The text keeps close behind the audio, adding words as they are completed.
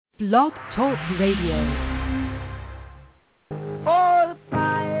Blog Talk Radio. All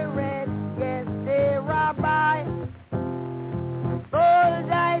pirates, yes, they rob I.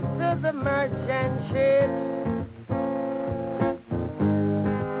 Sold I to the merchant ships.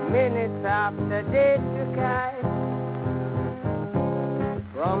 Minutes after they took I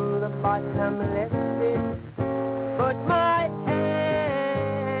from the bottomless pit. But my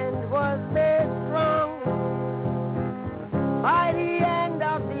hand was made strong by the hand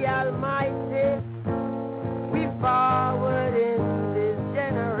of the Almighty. We forward in this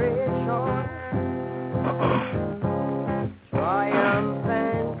generation,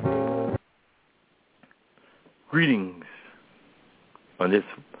 triumphantly. Greetings on this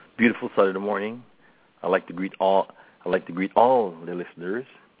beautiful Saturday morning. I'd like to greet all the listeners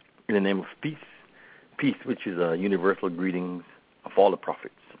in the name of peace. Peace, which is a universal greetings of all the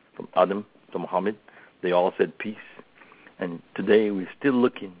prophets, from Adam to Muhammad. They all said peace. And today we're still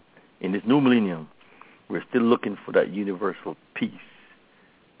looking, in this new millennium, we're still looking for that universal peace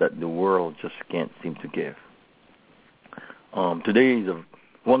that the world just can't seem to give. Today is a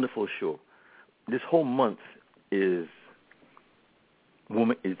wonderful show. This whole month is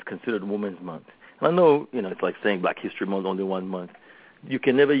considered Women's Month. And I know, it's like saying Black History Month, only 1 month. You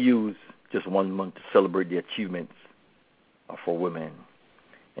can never use just 1 month to celebrate the achievements for women,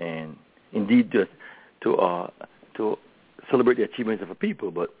 and indeed to celebrate the achievements of a people.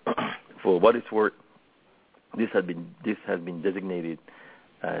 But for what it's worth, this has been designated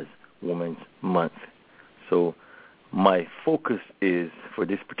as Women's Month. So my focus is for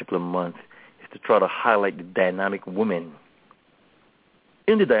this particular month is to try to highlight the dynamic women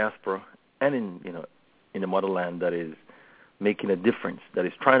in the diaspora and in the motherland that is making a difference, that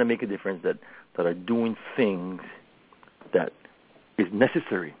is trying to make a difference, that are doing things that is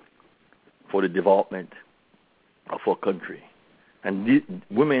necessary for the development of our country. And the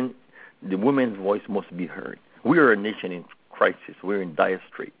women's voice must be heard. We are a nation in crisis. We're in dire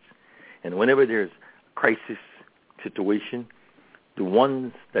straits. And whenever there's a crisis situation, the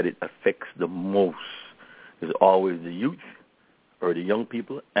ones that it affects the most is always the youth or the young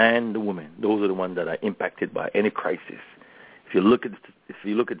people and the women. Those are the ones that are impacted by any crisis. If you look at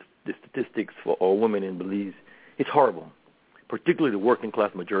the statistics for all women in Belize, it's horrible, particularly the working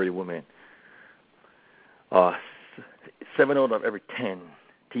class majority of women. 7 out of every 10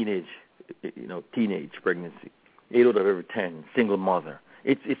 teenage pregnancy, 8 out of every 10 single mother.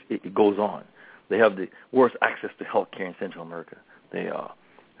 It goes on. They have the worst access to health care in Central America. They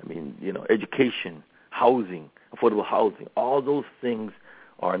education, housing, affordable housing, all those things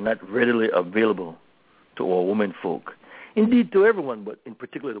are not readily available to our women folk. Indeed, to everyone, but in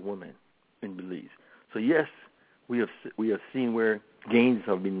particular the women in Belize. So yes, we have seen where gains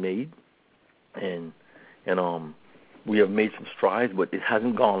have been made, and we have made some strides, but it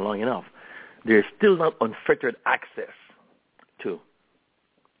hasn't gone long enough. There's still not unfettered access to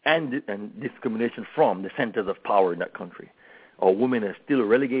and discrimination from the centers of power in that country. Our women are still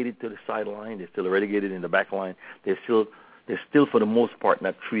relegated to the sideline. They're still relegated in the back line. They're still for the most part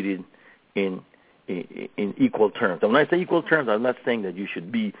not treated in equal terms. And when I say equal terms, I'm not saying that you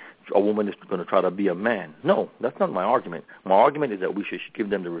should be a woman is going to try to be a man. No, that's not my argument. My argument is that we should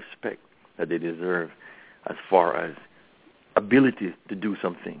give them the respect that they deserve as far as ability to do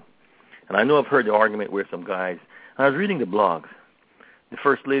something. And I know I've heard the argument where some guys, and I was reading the blogs, the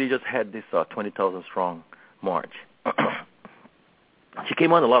First Lady just had this 20,000 strong march. She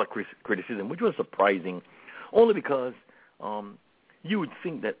came on a lot of criticism, which was surprising, only because you would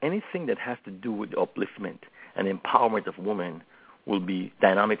think that anything that has to do with the upliftment and empowerment of women will be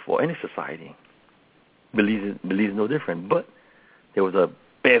dynamic for any society. Belize is no different. But there was a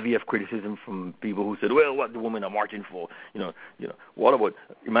bevy of criticism from people who said, well, what the women are marching for? What about,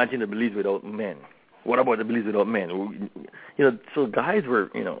 imagine the Belize without men. What about the Belize without men? So guys were,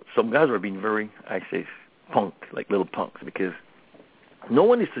 some guys were being very, I say, punk, like little punks, because no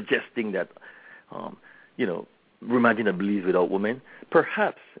one is suggesting that, imagine a Belize without women.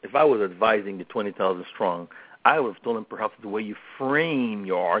 Perhaps, if I was advising the 20,000 strong, I would have told them perhaps the way you frame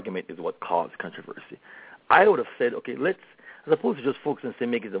your argument is what caused controversy. I would have said, okay, let's, as opposed to just focus and say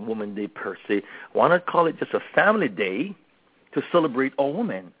make it a woman day per se, why not call it just a family day to celebrate all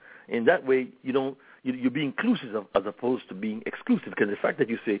women? In that way, you be inclusive as opposed to being exclusive. Because the fact that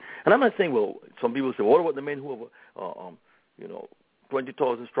you say, and I'm not saying, well, some people say, what about the men who have,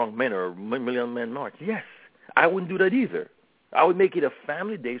 20,000 strong men or 1 million men march? Yes. I wouldn't do that either. I would make it a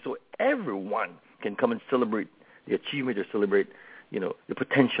family day so everyone can come and celebrate the achievement or celebrate, the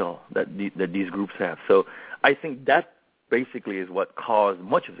potential that these groups have. So I think that basically is what caused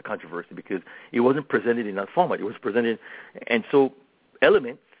much of the controversy, because it wasn't presented in that format. It was presented, and so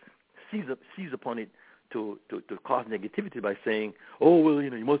elements seize upon it to cause negativity by saying, oh, well,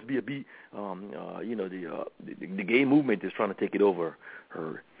 you must be a the gay movement is trying to take it over,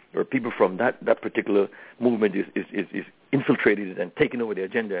 or people from that particular movement is infiltrated and taking over the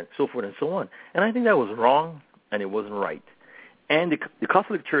agenda, and so forth and so on. And I think that was wrong, and it wasn't right. And the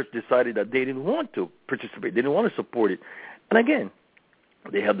Catholic Church decided that they didn't want to participate, they didn't want to support it. And again,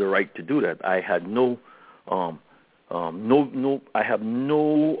 they have the right to do that. I had no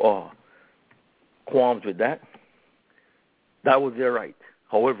qualms with that. That was their right.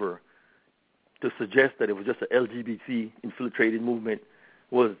 However, to suggest that it was just an LGBT infiltrated movement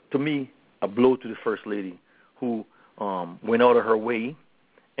was, to me, a blow to the First Lady, who went out of her way.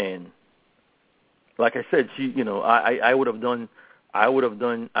 And like I said, she, I would have done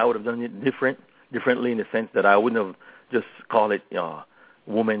it differently in the sense that I wouldn't have just called it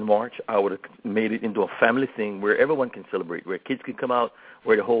Women March. I would have made it into a family thing where everyone can celebrate, where kids can come out,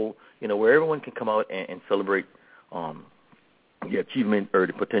 where the whole, where everyone can come out and celebrate the achievement or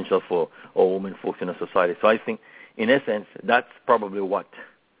the potential for all women folks in a society. So I think, in essence, that's probably what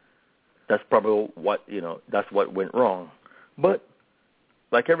that's what went wrong. But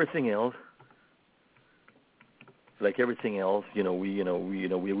like everything else, we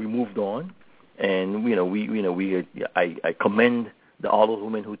moved on, and I commend all those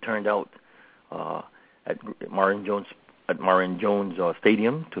women who turned out at Marion Jones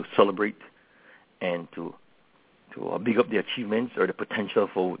Stadium to celebrate and to big up the achievements or the potential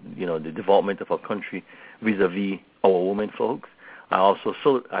for the development of our country vis-a-vis our women folks. I also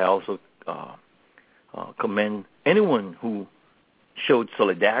commend anyone who showed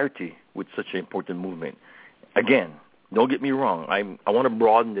solidarity with such an important movement. Again, don't get me wrong. I want to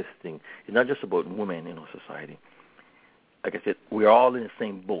broaden this thing. It's not just about women in our society. Like I said, we're all in the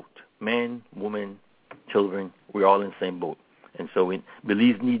same boat. Men, women, children, we're all in the same boat. And so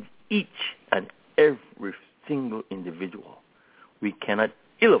Belize needs each and every single individual. We cannot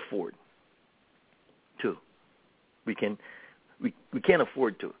ill afford to. We can't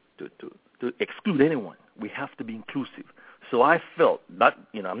afford to exclude anyone. We have to be inclusive. So I felt that,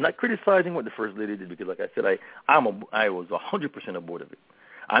 I'm not criticizing what the First Lady did, because like I said, I was 100% aboard of it.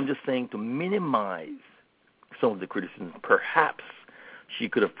 I'm just saying, to minimize some of the criticism, perhaps she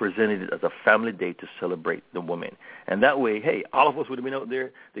could have presented it as a family day to celebrate the women. And that way, hey, all of us would have been out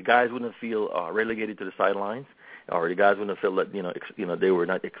there. The guys wouldn't feel relegated to the sidelines, or the guys wouldn't feel that they were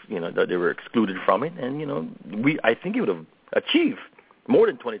not that they were excluded from it. And I think it would have achieved more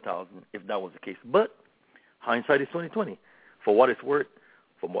than 20,000 if that was the case. But hindsight is 20/20. For what it's worth,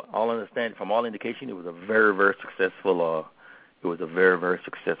 from what I'll understand, from all indication, it was a very, very successful. It was a very, very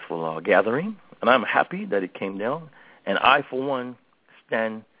successful gathering, and I'm happy that it came down. And I, for one,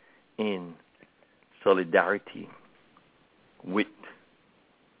 stand in solidarity with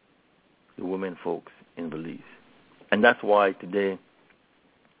the women folks in Belize. And that's why today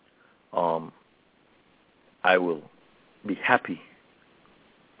I will be happy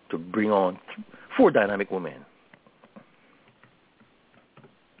to bring on 4 dynamic women.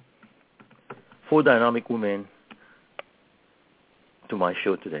 4 dynamic women to my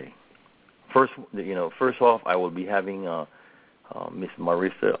show today. First off, I will be having Miss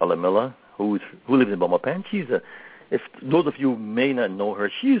Marissa Alamilla, who lives in Bomapan. If those of you may not know her,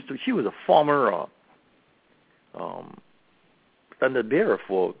 she was a former standard bearer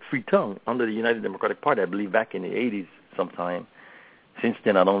for Free Tongue under the United Democratic Party, I believe, back in the 80s sometime. Since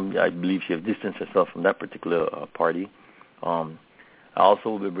then, I believe she has distanced herself from that particular party. I also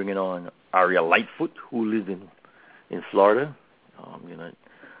will be bringing on Aria Lightfoot, who lives in Florida.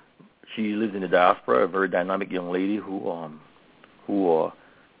 She lives in the Diaspora, a very dynamic young lady who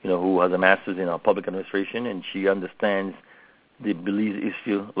has a master's in public administration, and she understands the Belize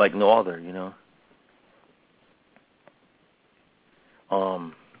issue like no other.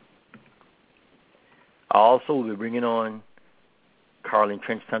 I also will be bringing on Caroline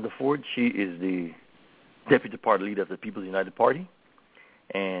Trench Sandiford. She is the deputy party leader of the People's United Party,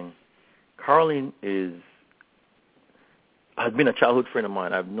 and Caroline has been a childhood friend of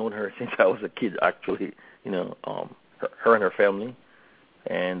mine. I've known her since I was a kid, actually. Her and her family,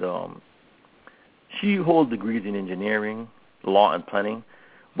 and she holds degrees in engineering, law, and planning,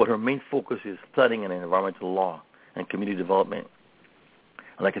 but her main focus is studying in environmental law and community development.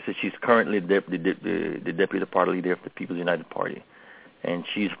 And like I said, she's currently the deputy party leader of the People's United Party, and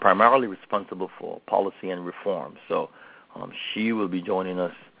she's primarily responsible for policy and reform. So she will be joining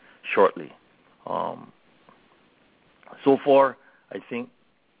us shortly. So far, I think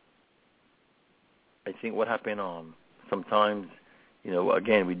what happened, sometimes,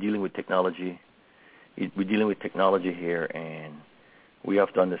 again, we're dealing with technology. We're dealing with technology here, and we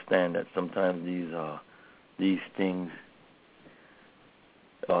have to understand that sometimes these things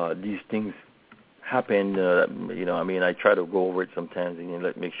happen. I try to go over it sometimes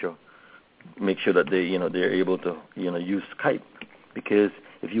and make sure that they're able to use Skype, because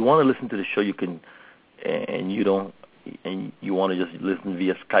if you want to listen to the show, you can, and you want to just listen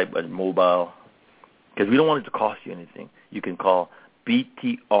via Skype and mobile, because we don't want it to cost you anything. You can call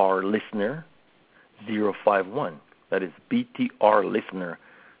BTR Listener 051. That is BTR Listener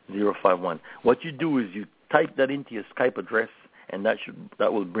 051. What you do is you type that into your Skype address, and that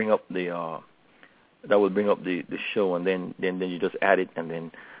will bring up the show, and then you just add it, and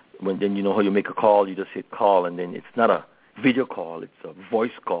then you know how you make a call. You just hit call, and then it's not a video call; it's a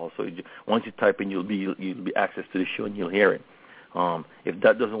voice call. So once you type in, you'll be access to the show, and you'll hear it. If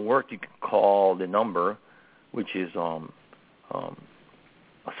that doesn't work, you can call the number, which is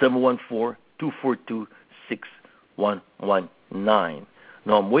 714-242-6119.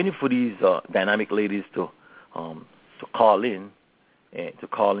 Now I'm waiting for these dynamic ladies to call in and to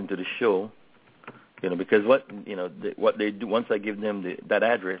call into the show. Because what they do, once I give them that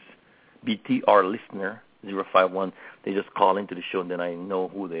address, BTR Listener 051, they just call into the show, and then I know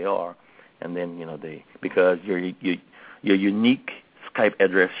who they are, and then because your unique Skype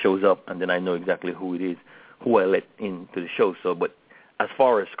address shows up, and then I know exactly who it is, who I let into the show. So, but as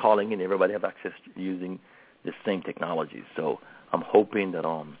far as calling in, everybody have access to using the same technology. So I'm hoping that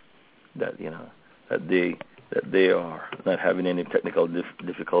that they are not having any technical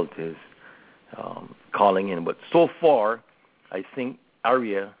difficulties calling in. But so far, I think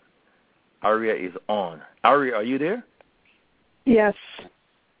Aria is on. Aria, are you there? Yes.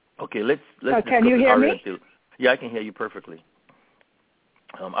 Okay, let's can you hear me? Yeah, I can hear you perfectly.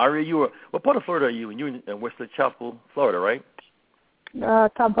 Aria, what part of Florida are you in? You're in Wesley Chapel, Florida, right?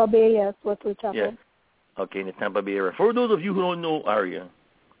 Tampa Bay, yes, Wesley Chapel. Yeah. Okay, in the Tampa Bay area. For those of you who don't know Aria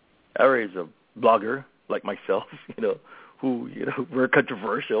is a blogger like myself, who we're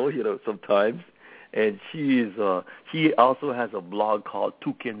controversial, sometimes, and she also has a blog called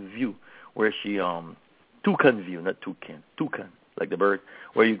Toucan View, where she Toucan View, not toucan, like the bird,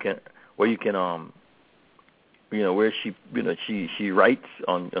 where she writes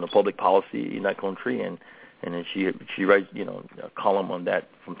on a public policy in that country, and then she writes a column on that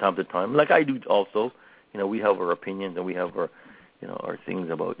from time to time, like I do also. We have our opinions, and we have our our things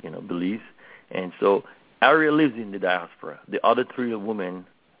about Belize, and so Aria lives in the diaspora. The other three women,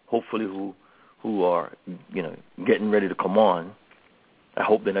 hopefully, who are getting ready to come on, I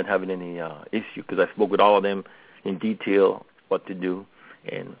hope they're not having any issue, because I spoke with all of them in detail what to do,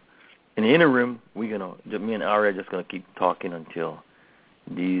 and in the interim, me and Aria are just gonna keep talking until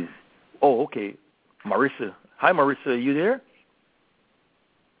these. Oh, okay, Marissa. Hi, Marissa. Are you there?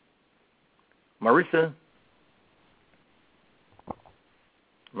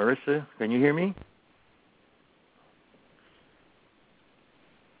 Marissa, can you hear me?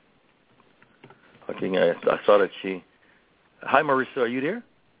 Okay, I saw that she. Hi, Marissa. Are you there?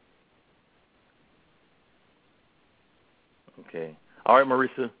 Okay. All right,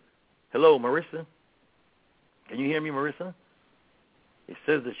 Marissa. Hello, Marissa. Can you hear me, Marissa? It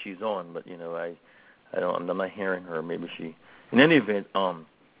says that she's on, but I'm not hearing her. Maybe she. In any event, so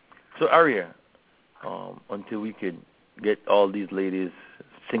Aria, until we could get all these ladies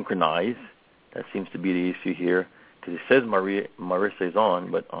synchronized, that seems to be the issue here, because it says Marissa is on,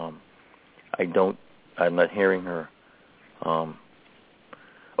 but I'm not hearing her.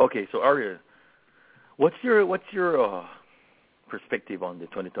 Okay, so Aria, what's your perspective on the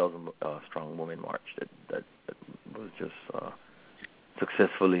 20,000 strong women march that was just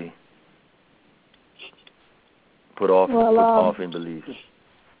successfully put off in Belize?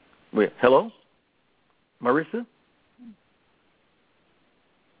 Wait, hello, Marissa?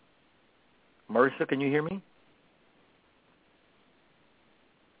 Marissa, can you hear me?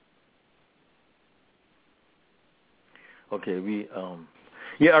 Okay,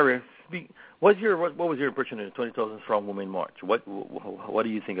 Aria, what was your impression of the 20,000 strong women march? What do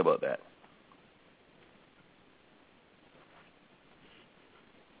you think about that?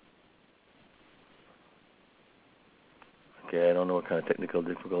 Okay, I don't know what kind of technical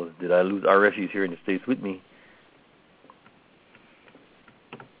difficulties. Did I lose Aria? She's here in the States with me.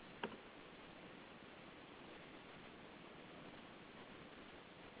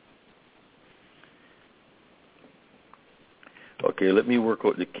 Okay, let me work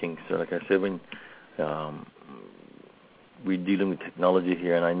out the kinks. So like I said, when we're dealing with technology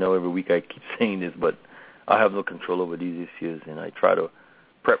here, and I know every week I keep saying this, but I have no control over these issues, and I try to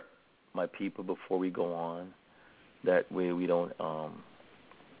prep my people before we go on. That way we don't have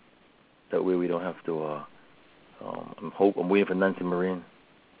to I'm waiting for Nancy Marine.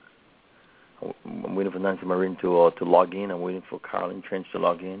 I'm waiting for Nancy Marine to log in. I'm waiting for Carolyn Trench to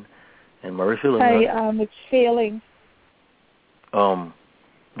log in. And Marissa. Hi, it's failing.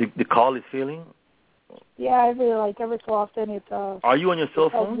 The call is failing? Yeah, every so often it's Are you on your cell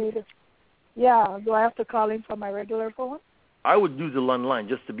phone? Yeah. Do I have to call in from my regular phone? I would do the landline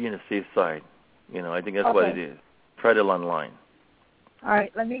just to be on the safe side. I think that's Okay. what it is. Try the landline. All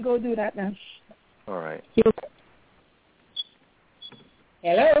right, let me go do that now. All right.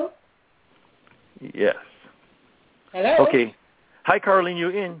 Hello? Yes. Hello? Okay. Hi, Carlene,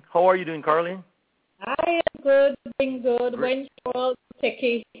 you're in. How are you doing, Carlene? I am good, doing good. When you're all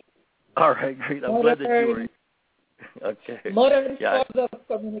techie. All right, great. I'm glad that you were. Okay. Modern forms of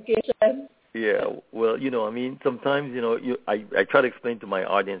communication. Yeah. Well, sometimes, I try to explain to my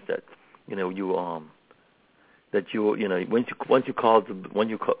audience that, once you call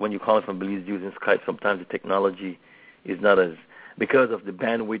from Belize using Skype, sometimes the technology is not as, because of the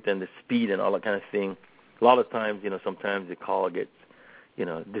bandwidth and the speed and all that kind of thing. A lot of times, sometimes the call gets,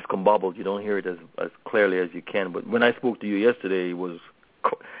 discombobbled. You don't hear it as clearly as you can. But when I spoke to you yesterday, it was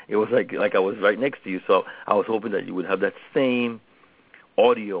like I was right next to you. So I was hoping that you would have that same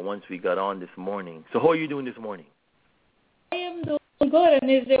audio once we got on this morning. So how are you doing this morning? I am doing good.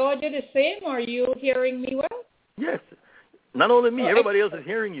 And is the audio the same? Are you hearing me well? Yes. Not only me, everybody else is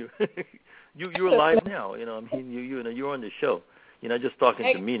hearing you. You're live now. You're on the show. You're not just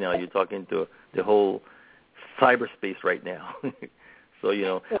talking to me now. You're talking to the whole cyberspace right now.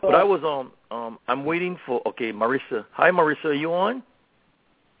 So, but I was I'm waiting for, Marissa. Hi, Marissa, are you on?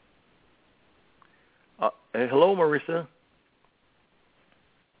 Hello, Marissa.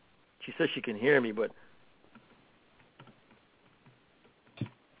 She says she can hear me, but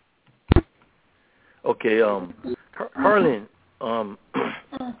Carlin,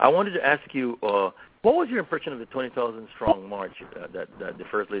 I wanted to ask you, what was your impression of the 20,000 strong march that the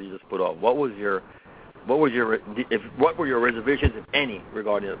First Lady just put off? What were your reservations, if any,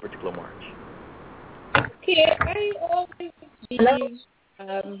 regarding that particular march? Okay, I always believe.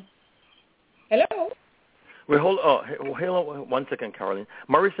 Hello. Wait, hold on 1 second, Caroline.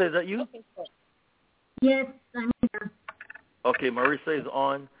 Marissa, is that you? Okay, sure. Yes, I'm here. Okay, Marissa is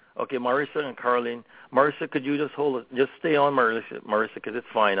on. Okay, Marissa and Caroline. Marissa, could you just stay on, Marissa, because it's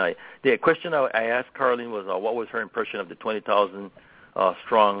fine. The question I asked Caroline was, what was her impression of the 20,000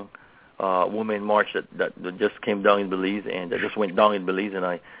 strong women march that just came down in Belize and that just went down in Belize, and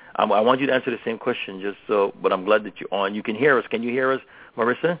I want you to answer the same question, but I'm glad that you're on. You can hear us. Can you hear us,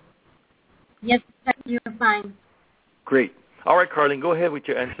 Marissa? Yes, you're fine. Great. All right, Caroline, go ahead with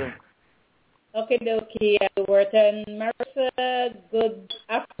your answer. Okay, Warton. Marissa, good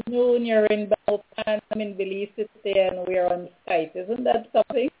afternoon. You're in Balpan. I'm in Belize City, and we're on Skype. Isn't that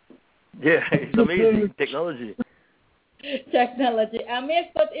something? Yeah, it's amazing. Technology. Yes,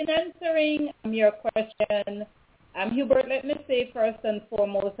 but in answering your question, Hubert, let me say first and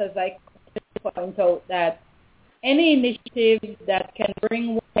foremost, as I point out, that any initiative that can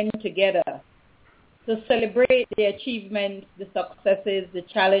bring women together to celebrate the achievements, the successes, the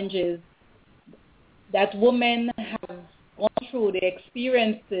challenges that women have gone through, the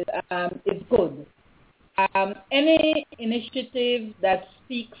experiences, is good. Any initiative that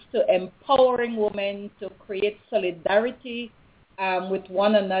speaks to empowering women to create solidarity with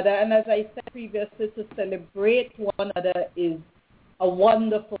one another, and as I said previously, to celebrate one another is a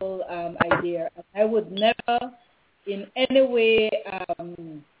wonderful idea. I would never in any way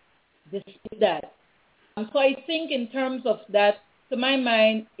dispute that. So I think in terms of that, to my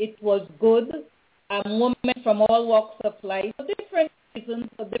mind, it was good. Women from all walks of life, for different reasons,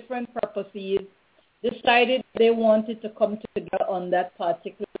 for different purposes, decided they wanted to come together on that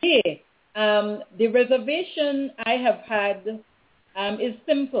particular day. The reservation I have had is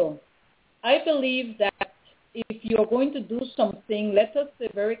simple. I believe that if you're going to do something, let us be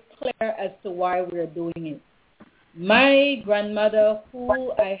very clear as to why we're doing it. My grandmother,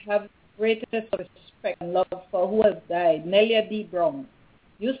 who I have greatest respect and love for, who has died, Nelia D. Brown,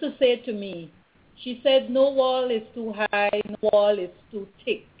 used to say to me, she said, no wall is too high, no wall is too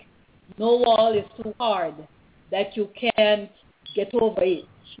thick, no wall is too hard that you can't get over it.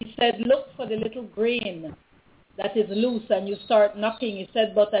 She said, look for the little grain that is loose and you start knocking. He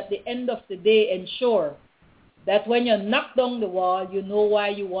said, but at the end of the day, ensure that when you knock down the wall, you know why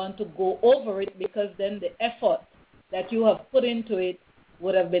you want to go over it, because then the effort that you have put into it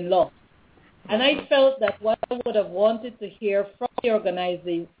would have been lost. And I felt that what I would have wanted to hear from the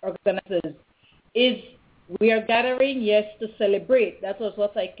organizers is, we are gathering, yes, to celebrate. That was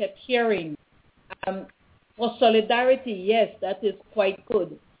what I kept hearing. For solidarity, yes, that is quite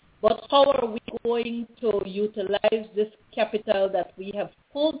good. but how are we going to utilize this capital that we have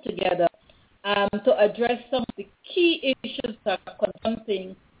pulled together to address some of the key issues that are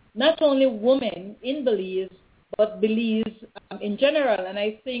confronting not only women in Belize, but Belize in general. And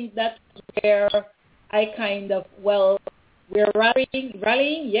I think that's where I kind of, well, we're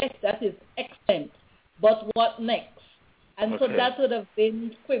rallying, yes, that is excellent, but what next? And so that would have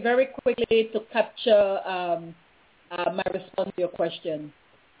been very quickly to capture my response to your question.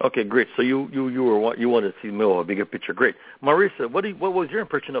 Okay, great. So you wanted to see more, a bigger picture. Great, Marisa, what was your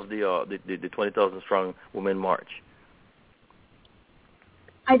impression of the 20,000 strong women march?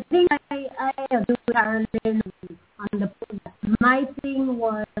 I think I agree with Carolyn on the point that my thing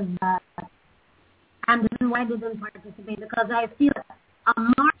was that, and the reason why I didn't participate, because I feel a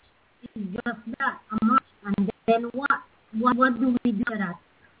march is just that, a march, and then what? What do we do with that?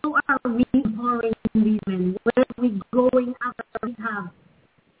 How are we empowering these women? Where are we going after we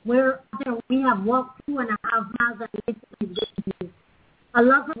have walked 2.5 miles and listened? A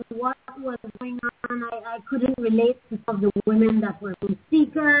lot of what was going on, I couldn't relate to some of the women that were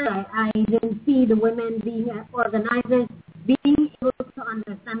seekers. I didn't see the women being organizers, being able to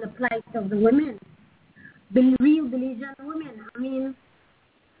understand the plight of the women, the real Belizean women. I mean,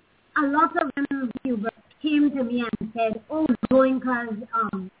 a lot of them, Hubert, came to me and said, oh, going because I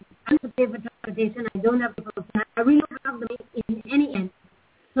have to pay for transportation, I don't have to go. I really don't have the money in any end.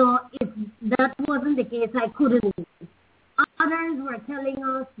 So if that wasn't the case, I couldn't move. Others were telling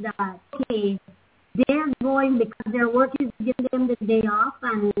us that, okay, they're going because their work is giving them the day off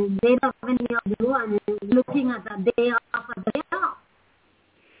and they don't have anything to do and looking at a day off,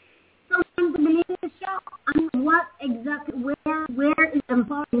 Sometimes the believe is shocked. And what exactly, where is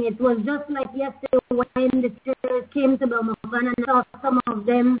empowering? It was just like yesterday when the church came to Belmopan and saw some of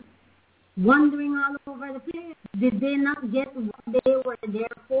them wandering all over the place. Did they not get what they were there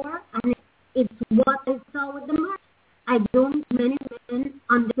for? And it's what I saw with the march. I don't many men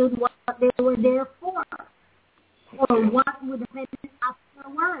understood what they were there for, or what would happen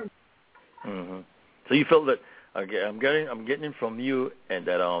afterwards. Mm-hmm. So you felt that I'm getting it from you, and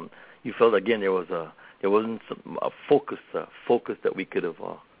that you felt again there wasn't a focus that we could have.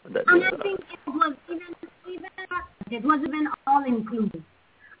 And I think it was it wasn't even all inclusive.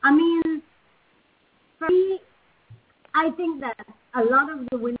 I mean, for me, I think that a lot of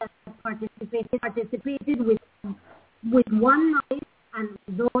the women that participated with one knowledge, and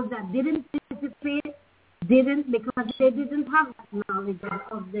those that didn't participate didn't because they didn't have that knowledge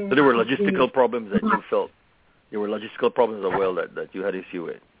of the. So there were logistical problems that you felt. There were logistical problems as well that you had issue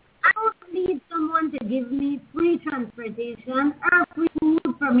with. I don't need someone to give me free transportation or free food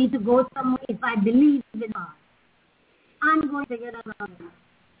for me to go somewhere if I believe in God. I'm going to get around it.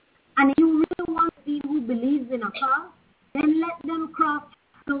 And if you really want to see who believes in a cause, then let them cross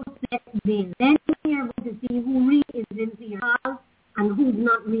those steps there. Then you're going to see who really is into your cause and who's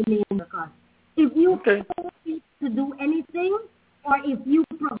not really in the cause. If you force people to do anything, or if you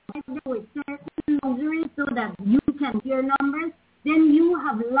provide them with certain luxuries so that you can hear numbers, then you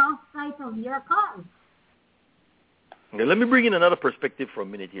have lost sight of your cause. Okay, let me bring in another perspective for a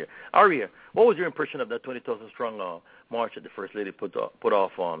minute here. Aria, what was your impression of that 20,000 strong march that the First Lady put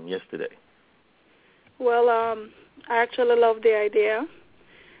off yesterday? Well, I actually love the idea.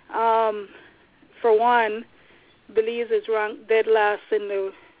 For one, Belize is ranked dead last in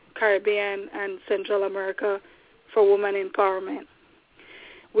the Caribbean and Central America for women empowerment.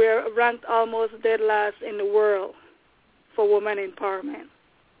 We're ranked almost dead last in the world for women empowerment.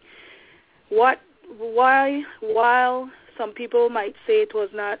 While some people might say it was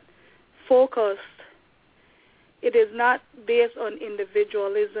not focused, it is not based on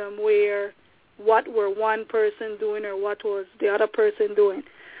individualism where what were one person doing or what was the other person doing.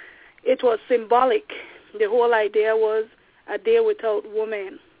 It was symbolic. The whole idea was a day without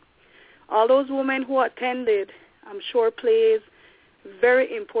women. All those women who attended, I'm sure, plays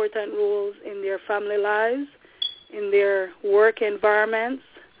very important roles in their family lives, in their work environments,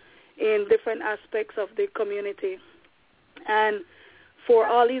 in different aspects of the community. And for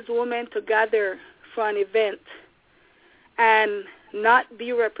all these women to gather for an event and not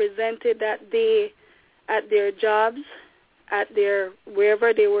be represented that day at their jobs, at their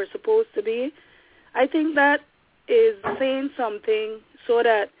wherever they were supposed to be, I think that is saying something so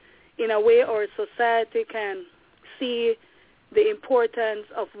that in a way our society can see the importance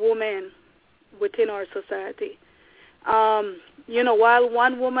of women within our society. While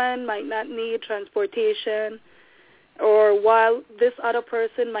one woman might not need transportation or while this other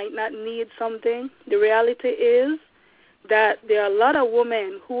person might not need something, the reality is that there are a lot of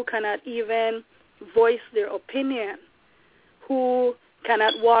women who cannot even voice their opinion, who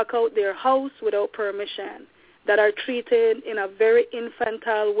cannot walk out their house without permission, that are treated in a very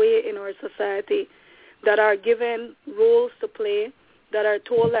infantile way in our society, that are given roles to play, that are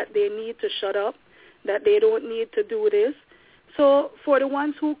told that they need to shut up, that they don't need to do this. So for the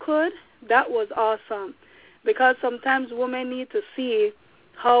ones who could, that was awesome, because sometimes women need to see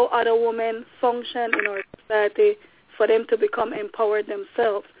how other women function in our society for them to become empowered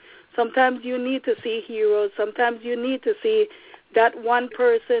themselves. Sometimes you need to see heroes. Sometimes you need to see that one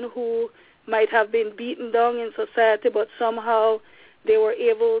person who might have been beaten down in society, but somehow they were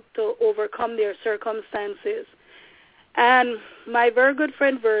able to overcome their circumstances. And my very good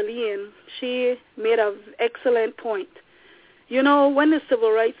friend Verlene, she made an excellent point. You know, when the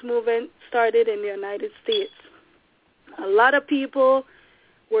civil rights movement started in the United States, a lot of people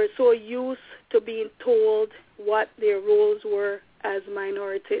were so used to being told what their roles were as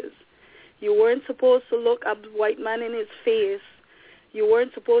minorities. You weren't supposed to look a white man in his face. You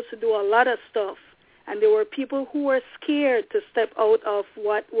weren't supposed to do a lot of stuff. And there were people who were scared to step out of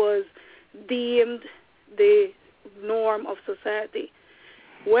what was deemed the norm of society.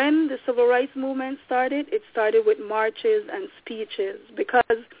 When the civil rights movement started, it started with marches and speeches,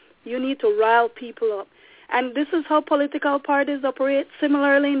 because you need to rile people up. And this is how political parties operate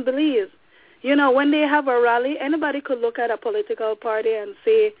similarly in Belize. You know, when they have a rally, anybody could look at a political party and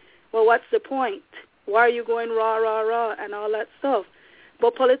say, well, what's the point? Why are you going rah, rah, rah, and all that stuff?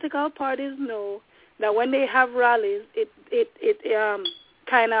 But political parties know that when they have rallies, it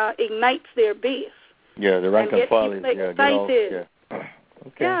kind of ignites their base. Yeah, the rank and file is excited.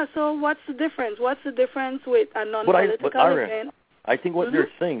 Okay. Yeah, so what's the difference? What's the difference with a non-political event? I think what they're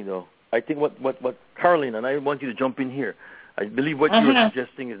saying, though, I think what Caroline, and I want you to jump in here. I believe what you're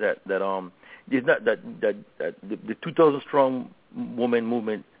suggesting is that it's not that the 2,000 strong woman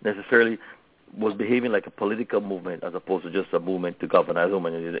movement necessarily was behaving like a political movement as opposed to just a movement to galvanize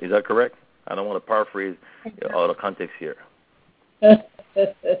women. Is that correct? I don't want to paraphrase out of context here.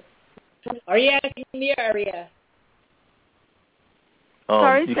 Aria, give me Aria.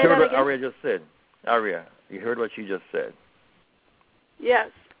 Sorry, you say heard that what again? Aria just said. Aria, you heard what she just said. Yes.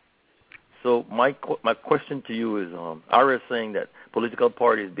 So my question to you is, Aria is saying that political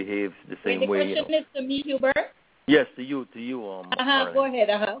parties behave the same way. The question is to me, Hubert? Yes, to you. Go ahead.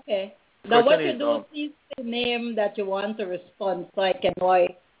 Okay. Now, what you do, please say the name that you want to respond, so I can know I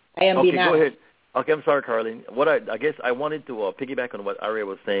am being asked. Okay, go ahead. Okay, I'm sorry, Caroline. I guess I wanted to piggyback on what Aria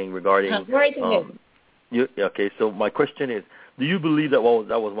was saying regarding. Right ahead. Okay, so my question is, do you believe that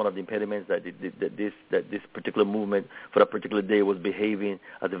that was one of the impediments that this particular movement for that particular day was behaving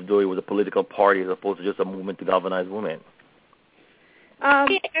as if though it was a political party as opposed to just a movement to galvanize women?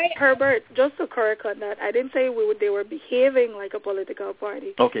 Herbert, just to correct on that, I didn't say they were behaving like a political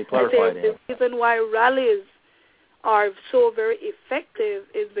party. Okay, clarify that. The reason why rallies are so very effective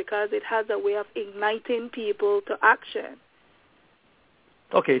is because it has a way of igniting people to action.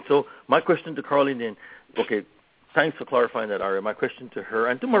 Okay, so my question to Caroline then, thanks for clarifying that, Aria. My question to her,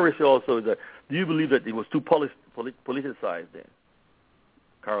 and to Marissa also, is that do you believe that it was too politicized then?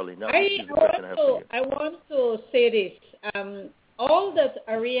 Caroline, I want to say this. All that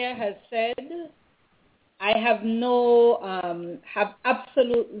Aria has said, I have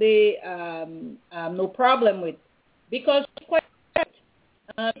absolutely no problem with, because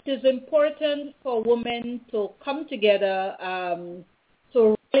it is important for women to come together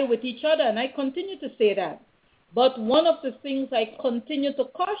to rally with each other, and I continue to say that. But one of the things I continue to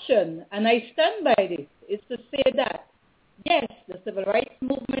caution, and I stand by this, is to say that, yes, the civil rights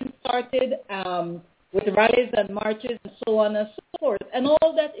movement started with rallies and marches and so on and so forth, and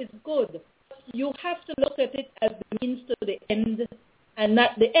all that is good. You have to look at it as the means to the end and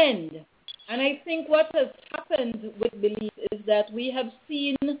not the end. And I think what has happened with Belize is that we have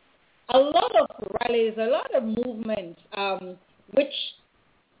seen a lot of rallies, a lot of movements, which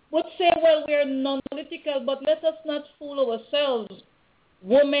would say, well, we're non-political, but let us not fool ourselves.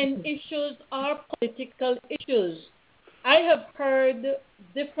 Women issues are political issues. I have heard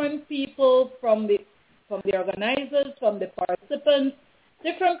different people from the organizers, from the participants,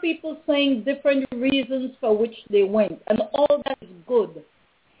 different people saying different reasons for which they went, and all that is good.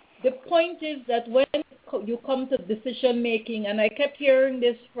 The point is that when you come to decision making, and I kept hearing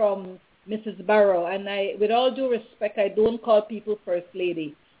this from Mrs. Barrow, and with all due respect, I don't call people First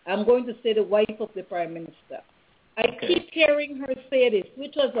Lady. I'm going to say the wife of the Prime Minister. I keep hearing her say this,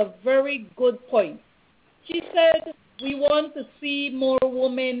 which was a very good point. She said, we want to see more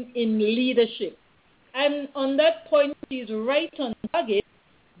women in leadership. And on that point, she's right on target,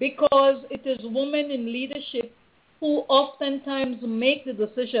 because it is women in leadership who oftentimes make the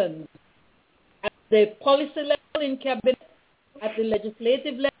decisions at the policy level in cabinet, at the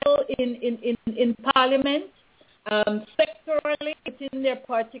legislative level, in parliament, sectorally within their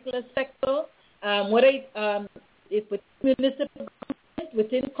particular sector, whether it's within municipal government,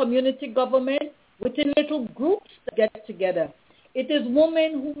 within community government, within little groups that get together. It is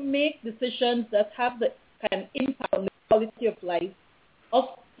women who make decisions that have can impact on the quality of life of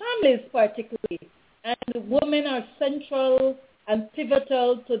families particularly. And women are central and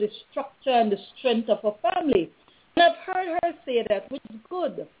pivotal to the structure and the strength of a family. And I've heard her say that, which is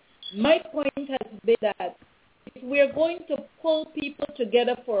good. My point has been that if we're going to pull people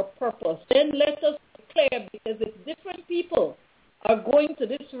together for a purpose, then let us declare, because if different people are going to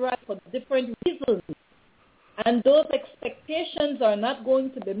this rally for different reasons, and those expectations are not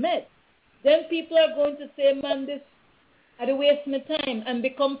going to be met, then people are going to say, man, this is a waste of my time, and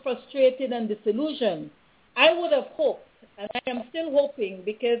become frustrated and disillusioned. I would have hoped, and I am still hoping,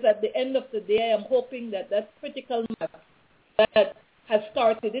 because at the end of the day, I am hoping that that critical mass that has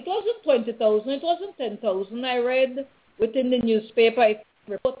started, it wasn't 20,000, it wasn't 10,000. I read within the newspaper, I think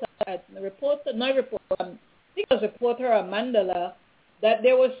it was reporter Amandala, that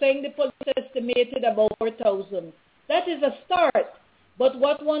they were saying the police estimated about 4,000. That is a start. But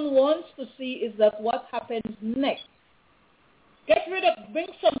what one wants to see is that what happens next. Bring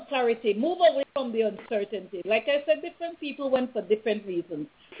some clarity, move away from the uncertainty. Like I said, different people went for different reasons.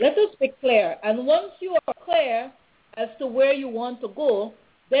 Let us be clear. And once you are clear as to where you want to go,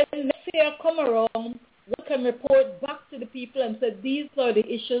 then next year come around, we can report back to the people and say, these are the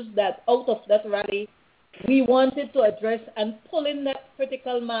issues that out of that rally we wanted to address, and pull in that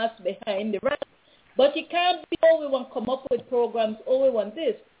critical mass behind the rally. But it can't be, we want to come up with programs, we want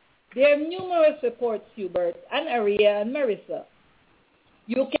this. There are numerous reports, Hubert, and Aria and Marissa.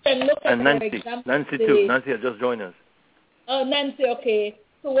 You can look at, and Nancy, for example, Nancy too. Nancy has just joined us. Oh, Nancy, okay.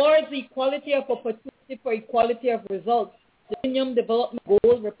 Towards equality of opportunity for equality of results, the Millennium Development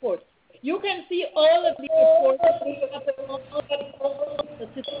Goal Report. You can see all of these reports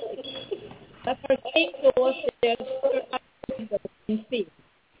that are saying to us that there's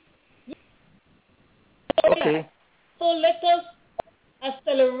okay. So let us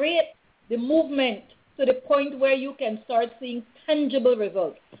accelerate the movement to the point where you can start seeing tangible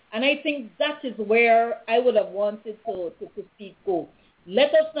results. And I think that is where I would have wanted to see go.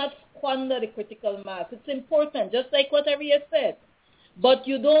 Let us not squander the critical mass. It's important, just like what Aria said. But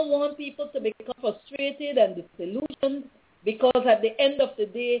you don't want people to become frustrated and disillusioned, because at the end of the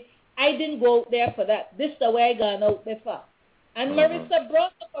day, I didn't go out there for that. This is the way I gone out there for. And Marissa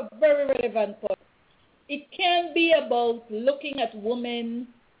brought up a very relevant point. It can be about looking at women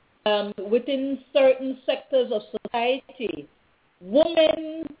within certain sectors of society.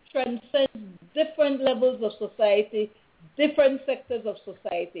 Women transcend different levels of society, different sectors of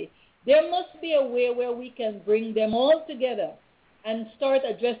society. There must be a way where we can bring them all together and start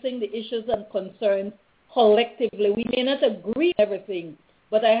addressing the issues and concerns collectively. We may not agree on everything,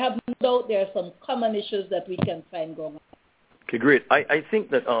 but I have no doubt there are some common issues that we can find going on. Okay, great. I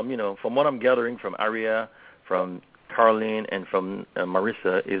think that, from what I'm gathering from Aria, from Caroline, and from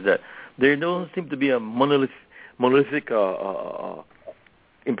Marissa, is that there don't seem to be a monolithic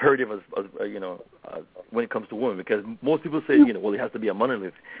imperative when it comes to women, because most people say, well, it has to be a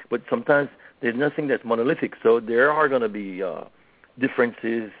monolith, but sometimes there's nothing that's monolithic. So there are going to be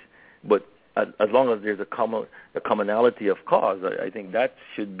differences, but as long as there's a commonality of cause, I think that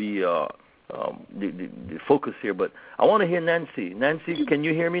should be the focus here. But I want to hear Nancy. Nancy, can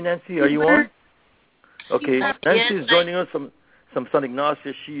you hear me, Nancy? Are you on? Okay, Nancy is joining us from San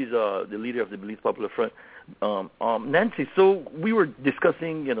Ignacio. She's the leader of the Belize Popular Front. Nancy, so we were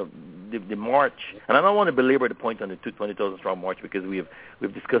discussing, the march, and I don't want to belabor the point on the 20,000 strong march, because we've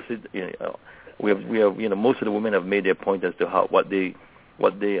discussed it. We have most of the women have made their point as to what they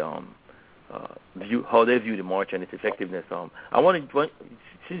view, how they view the march and its effectiveness.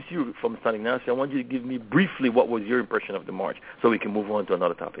 Since you're from San Ignacio, I want you to give me briefly what was your impression of the march, so we can move on to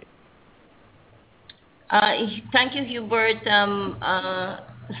another topic. Thank you, Hubert.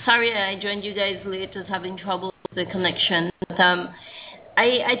 Sorry I joined you guys late. I was having trouble with the connection. But,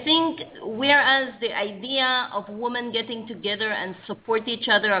 I think whereas the idea of women getting together and support each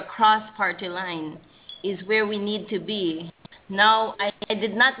other across party line is where we need to be. Now, I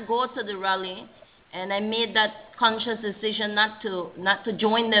did not go to the rally, and I made that conscious decision not to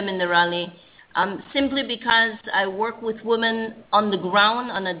join them in the rally, simply because I work with women on the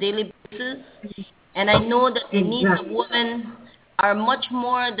ground on a daily basis, and I know that the needs of women are much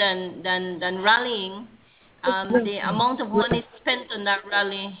more than rallying. The amount of money spent on that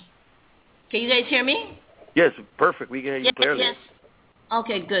rally. Can you guys hear me? Yes, perfect. We can hear you clearly. Yes.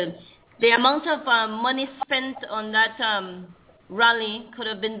 Okay, good. The amount of money spent on that rally could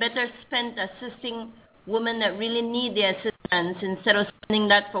have been better spent assisting women that really need the assistance instead of spending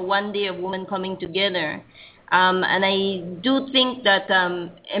that for one day of women coming together. And I do think that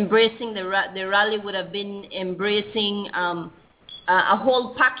embracing the rally would have been embracing a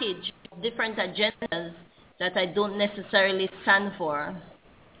whole package of different agendas that I don't necessarily stand for.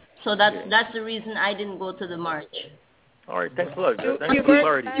 So that's the reason I didn't go to the march. All right, thanks a lot. Thanks for the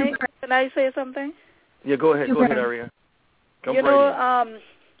clarity. Can I say something? Yeah, go ahead. Go ahead, Aria.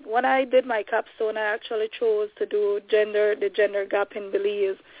 When I did my capstone, I actually chose to do the gender gap in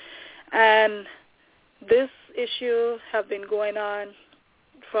Belize. And this issue have been going on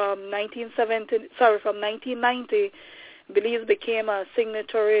from 1990. Belize became a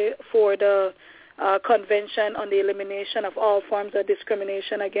signatory for the Convention on the Elimination of All Forms of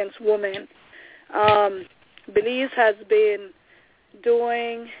Discrimination Against Women. Belize has been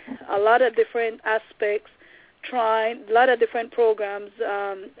doing a lot of different aspects, trying a lot of different programs,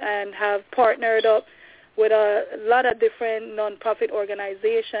 and have partnered up with a lot of different non-profit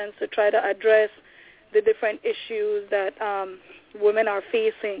organizations to try to address the different issues that women are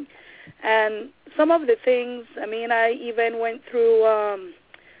facing. And some of the things, I even went through,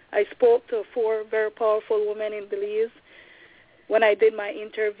 I spoke to 4 very powerful women in Belize. When I did my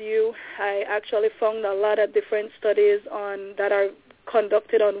interview, I actually found a lot of different studies that are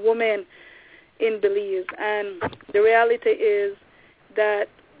conducted on women in Belize. And the reality is that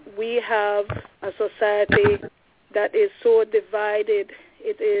we have a society that is so divided,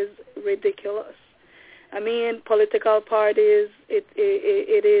 it is ridiculous. Political parties,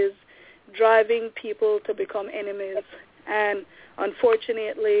 it is driving people to become enemies. And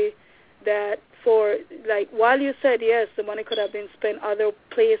unfortunately, that while you said yes, the money could have been spent other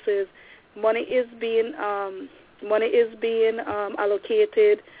places, money is being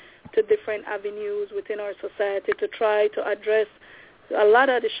allocated to different avenues within our society to try to address a lot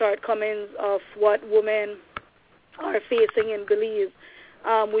of the shortcomings of what women are facing in Belize.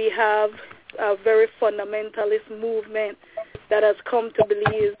 We have a very fundamentalist movement that has come to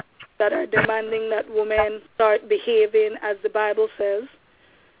Belize that are demanding that women start behaving as the Bible says.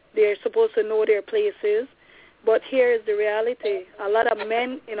 They're supposed to know their places. But here is the reality. A lot of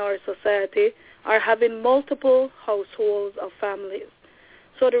men in our society are having multiple households of families.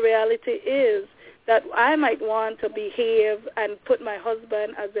 So the reality is that I might want to behave and put my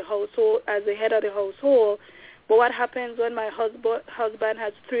husband as the head of the household, but what happens when my husband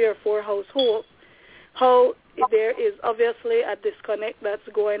has 3 or 4 households? How there is obviously a disconnect that's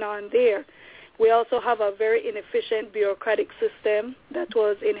going on there. We also have a very inefficient bureaucratic system that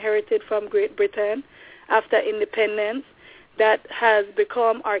was inherited from Great Britain after independence that has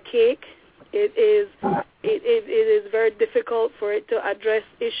become archaic. It is very difficult for it to address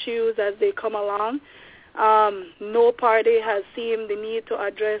issues as they come along. No party has seen the need to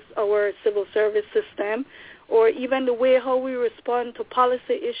address our civil service system or even the way how we respond to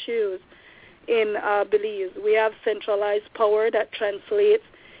policy issues in Belize. We have centralized power that translates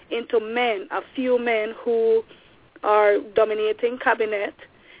into a few men who are dominating cabinet,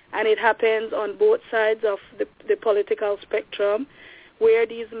 and it happens on both sides of the political spectrum, where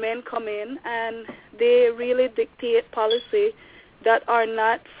these men come in and they really dictate policy that are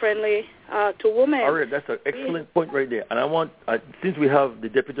not friendly to women. All right, that's an excellent point right there. And I want, since we have the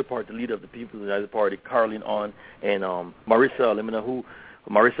deputy party leader of the People's United Party, Caroline On, and Marissa Alamia,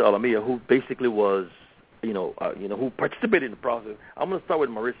 who basically was, who participated in the process. I'm going to start with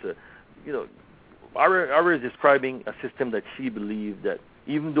Marissa. Ara is describing a system that she believed that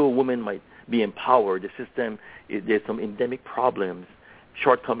even though women might be empowered, the system, there's some endemic problems,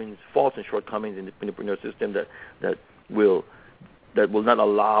 shortcomings, faults and shortcomings in the system that will not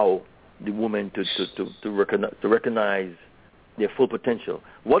allow the woman to recognize their full potential.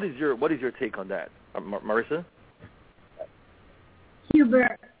 What is your take on that, Marissa?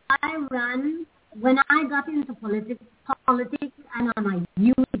 Hubert, I ran when I got into politics and on a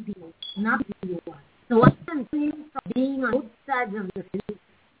UP, not UP. So what I'm saying from being on both sides of the fence,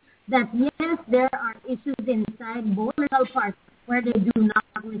 that yes, there are issues inside both political parties where they do not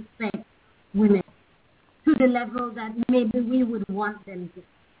respect women to the level that maybe we would want them to.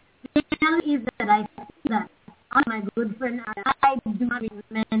 The reality is that I think that all my good friend, I do not think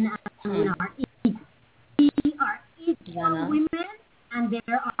men and women are equal. We are equal women and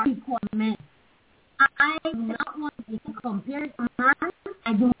there are equal men. I do not want to be compared to a man.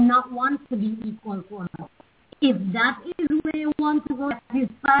 I do not want to be equal to a man. If that is where you want to go, that is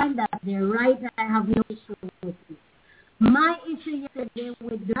fine. That's their right. I have no issue with it. My issue yesterday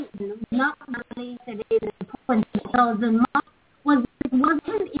with not only yesterday, the 20,000 mark, was it wasn't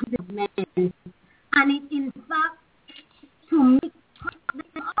in the men. And it, in fact, to me,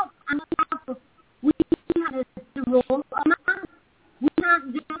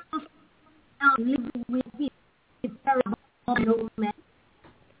 live with people with terrible men.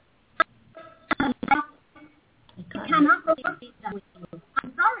 I cannot proceed that way.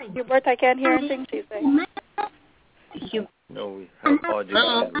 I'm sorry. Hubert, I can't hear anything she's saying. No, we have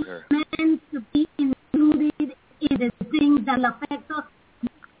audio with her. Men to be included in the things that affect us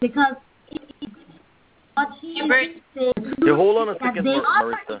because what she is saying. Yeah, hold on a second,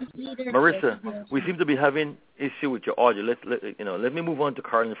 Marissa. We seem to be having issue with your audio. Let me move on to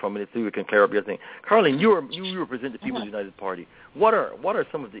Carolyn for a minute so we can clear up your thing. Carolyn, you represent the People's United Party. What are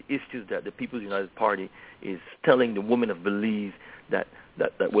some of the issues that the People's United Party is telling the women of Belize that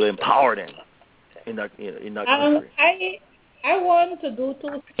will empower them in that country? I want to do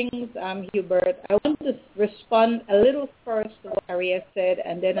two things, Hubert. I want to respond a little first to what Maria said,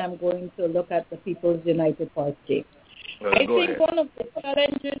 and then I'm going to look at the People's United Party. Well, I think one of the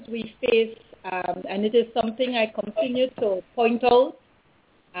challenges we face, and it is something I continue to point out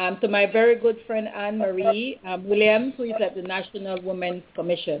to my very good friend Anne-Marie Williams, who is at the National Women's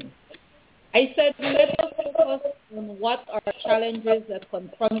Commission. I said, let us focus on what are challenges that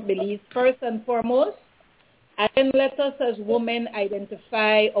confront Belize first and foremost, and then let us as women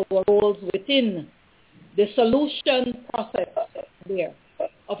identify our roles within the solution process there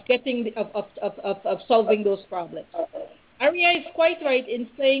of getting of solving those problems. Aria is quite right in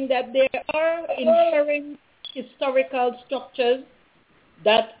saying that there are inherent historical structures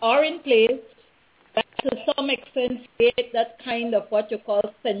that are in place that to some extent create that kind of what you call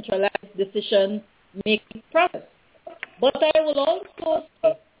centralized decision-making process. But I will also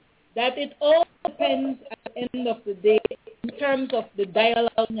say that it all depends at the end of the day in terms of the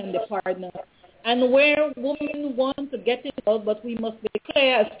dialogue and the partner and where women want to get involved, but we must be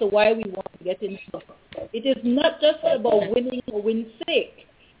clear as to why we want to get involved. It is not just about winning for win's sake.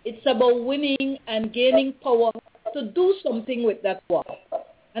 It's about winning and gaining power to do something with that power.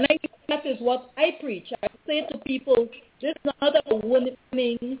 And I think that is what I preach. I say to people, this is not about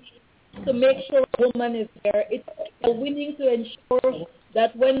winning to make sure a woman is there. It's about winning to ensure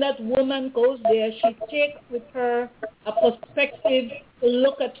that when that woman goes there, she takes with her a perspective to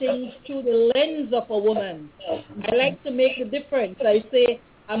look at things through the lens of a woman. I like to make the difference. I say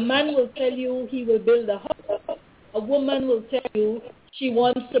a man will tell you he will build a house. A woman will tell you she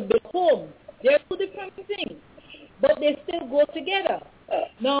wants to build a home. They're two different things, but they still go together.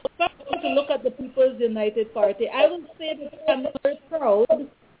 Now, if I want to look at the People's United Party, I will say that I'm very proud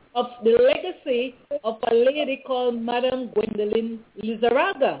of the legacy of a lady called Madame Gwendolyn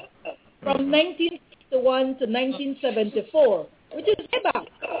Lizarraga from 1961 to 1974, which is way back.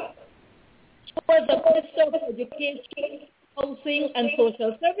 She was the Minister of Education, Housing and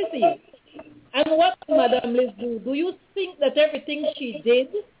Social Services. And what did Madame Liz do? Do you think that everything she did,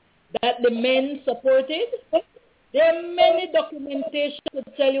 that the men supported? There are many documentation to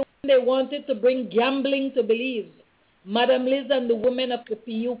tell you when they wanted to bring gambling to Belize. Madame Liz and the women of the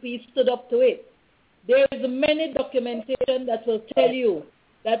PUP stood up to it. There is many documentation that will tell you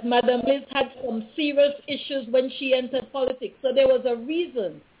that Madame Liz had some serious issues when she entered politics. So there was a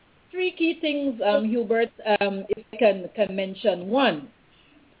reason. Three key things, Hubert, if I can mention. One,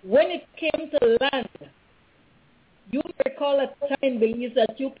 when it came to land, you recall a time in Belize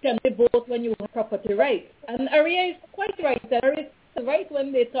that you can vote when you have property rights. And Aria is quite right. Aria is right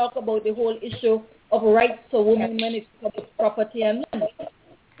when they talk about the whole issue of rights for women when it comes to property and land.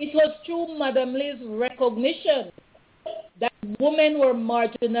 It was through Madame Liz's recognition that women were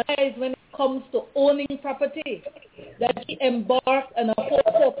marginalized when it comes to owning property, that she embarked on a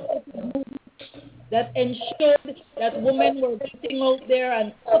whole movement that ensured that women were getting out there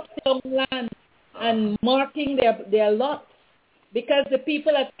and cutting land and marking their lots, because the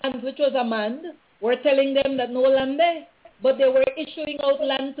people at hand, which was a man, were telling them that no land there, but they were issuing out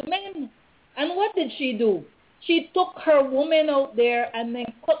land to men. And what did she do? She took her women out there and then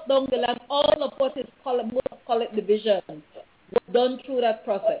cut down the land. All of what is called division was done through that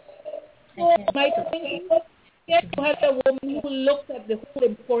process. So my thinking, yes, you had a woman who looked at the whole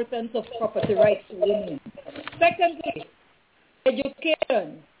importance of property rights to women. Secondly,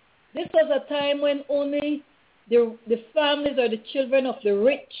 education. This was a time when only the families or the children of the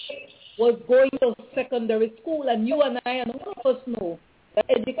rich was going to secondary school, and you and I and all of us know that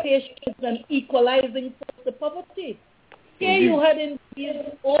education is an equalizing force to poverty. Here you had in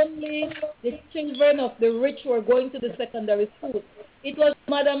only the children of the rich were going to the secondary school. It was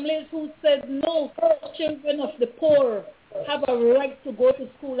Madame Liz who said, no, children of the poor have a right to go to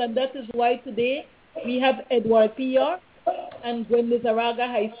school, and that is why today we have Edward P.R. and Gwendolyn Lizarraga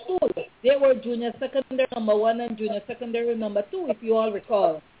High School. They were junior secondary number 1 and junior secondary number 2, if you all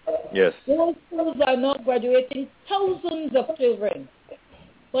recall. Yes. Those schools are now graduating thousands of children.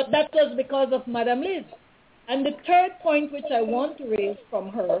 But that was because of Madame Liz. And the third point which I want to raise from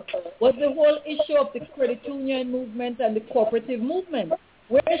her was the whole issue of the credit union movement and the cooperative movement,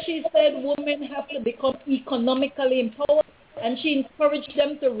 where she said women have to become economically empowered, and she encouraged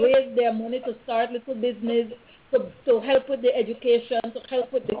them to raise their money to start little business, to help with the education, to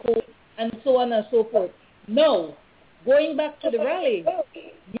help with the home, and so on and so forth. Now, going back to the rally,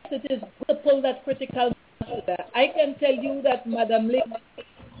 yes, it is good to pull that critical mass there. I can tell you that Madame Liz,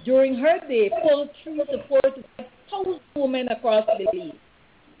 during her day, pulled 3,000 to 4,000 women across Belize.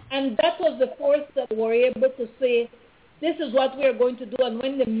 And that was the force that were able to say, this is what we are going to do. And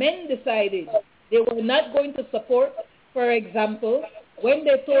when the men decided they were not going to support, for example, when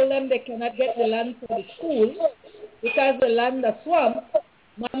they told them they cannot get the land for the school because the land is swamp,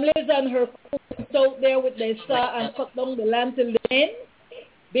 Madame Liz and her crew went out there with their saw and cut down the land till the men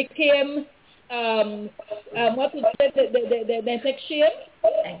became what would say the section,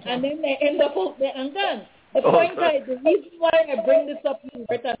 and then they end up out there and done. The point the reason why I bring this up,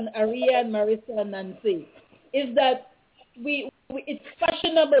 Hubert and Aria and Marissa and Nancy, is that it's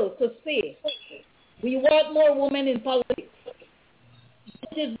fashionable to say we want more women in politics.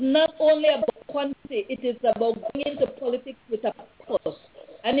 It is not only about quantity, it is about going into politics with a purpose.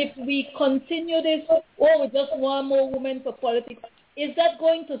 And if we continue this, we just want more women for politics, is that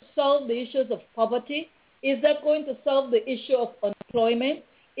going to solve the issues of poverty? Is that going to solve the issue of unemployment?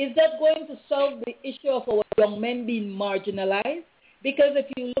 Is that going to solve the issue of our young men being marginalized? Because if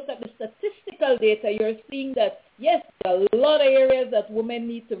you look at the statistical data, you're seeing that, yes, there are a lot of areas that women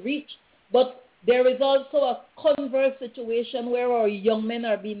need to reach, but there is also a converse situation where our young men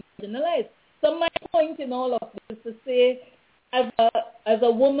are being marginalized. So my point in all of this is to say, as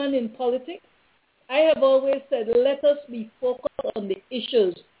a woman in politics, I have always said, let us be focused on the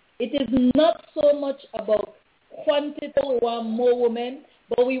issues. It is not so much about quantity. We want more women,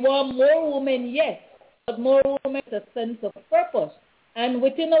 but we want more women, yes, but more women with a sense of purpose. And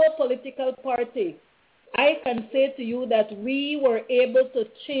within our political party, I can say to you that we were able to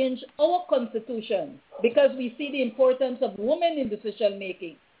change our constitution because we see the importance of women in decision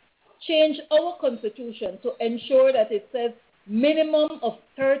making. Change our constitution to ensure that it says minimum of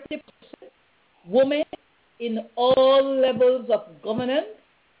 30% women in all levels of governance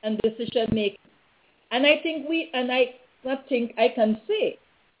and decision making. And I think I can say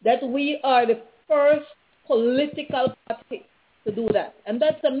that we are the first political party to do that. And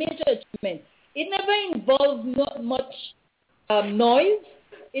that's a major achievement. It never involved not much noise.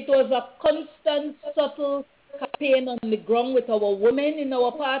 It was a constant, subtle campaign on the ground with our women in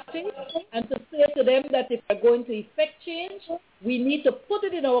our party, and to say to them that if we're going to effect change, we need to put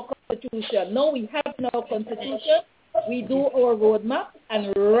it in our constitution. Now we have in our constitution, we do our roadmap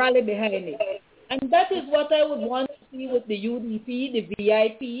and rally behind it. And that is what I would want to see with the UDP, the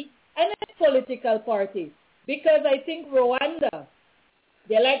VIP, and the political parties. Because I think Rwanda,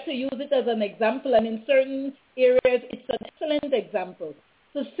 they like to use it as an example, and in certain areas it's an excellent example.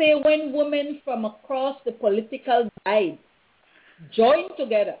 To say when women from across the political divide join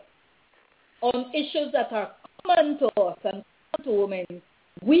together on issues that are common to us and common to women,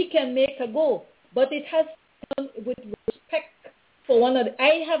 we can make a go. But it has to be done with respect for one another.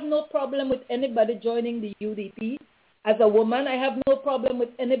 I have no problem with anybody joining the UDP. As a woman, I have no problem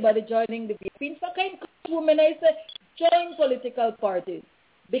with anybody joining the VIP. In fact, I encourage women, I say, join political parties,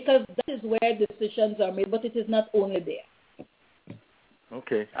 because that is where decisions are made, but it is not only there.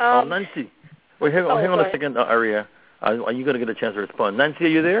 Okay. Nancy, wait, hang on a second, Aria. Are you going to get a chance to respond? Nancy, are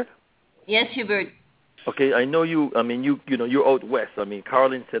you there? Yes, Hubert. Okay, I know you. I mean, you know, you're out west. I mean,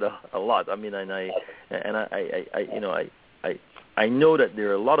 Caroline said a lot. I mean, and I know that there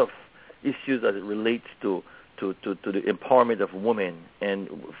are a lot of issues as it relates to the empowerment of women, and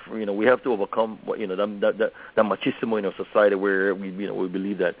we have to overcome that machismo in our society where we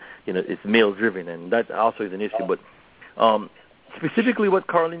believe that it's male driven, and that also is an issue. But specifically, what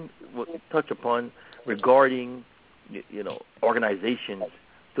Caroline touched upon regarding organizations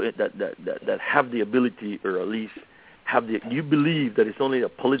that have the ability, or at least you believe that it's only a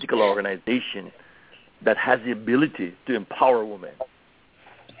political organization that has the ability to empower women.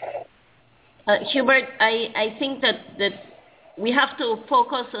 Hubert, I think that we have to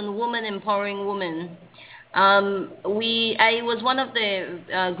focus on women empowering women. I was one of the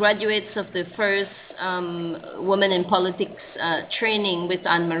graduates of the first Women in Politics training with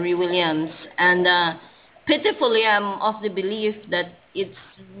Anne-Marie Williams, and pitifully I'm of the belief that it's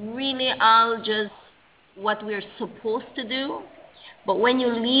really all just what we're supposed to do. But when you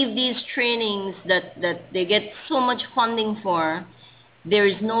leave these trainings that they get so much funding for, there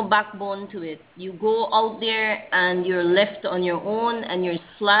is no backbone to it. You go out there and you're left on your own and you're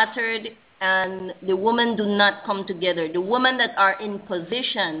slaughtered, and the women do not come together. The women that are in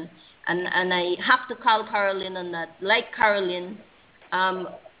position, and I have to call Caroline on that, like Caroline,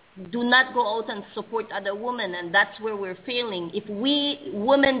 do not go out and support other women, and that's where we're failing. If we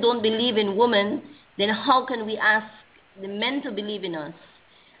women don't believe in women, then how can we ask the men to believe in us?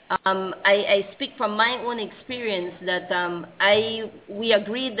 I speak from my own experience that we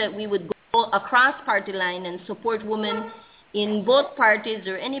agreed that we would go across party line and support women in both parties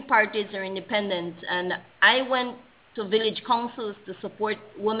or any parties or independents. And I went to village councils to support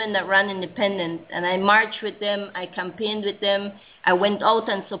women that ran independent. And I marched with them. I campaigned with them. I went out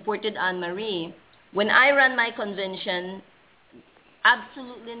and supported Anne-Marie. When I ran my convention,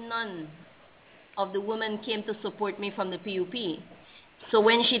 absolutely none of the women came to support me from the PUP. So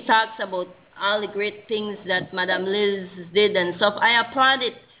when she talks about all the great things that Madame Liz did and stuff, I applaud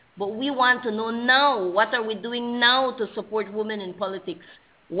it. But we want to know now, what are we doing now to support women in politics?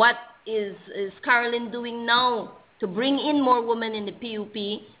 What is Caroline doing now to bring in more women in the PUP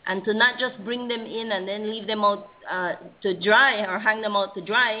and to not just bring them in and then leave them out to dry or hang them out to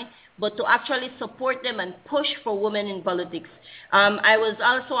dry, but to actually support them and push for women in politics? I was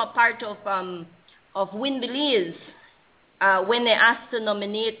also a part of Win Belize. When they asked to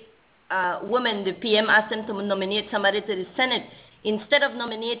nominate women, the PM asked them to nominate somebody to the Senate. Instead of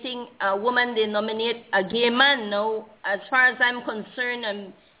nominating a woman, they nominate a gay man. Now, as far as I'm concerned,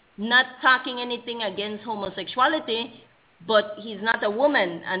 I'm not talking anything against homosexuality, but he's not a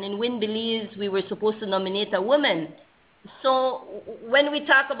woman. And in Win Belize, we were supposed to nominate a woman. So when we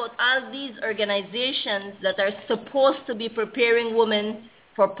talk about all these organizations that are supposed to be preparing women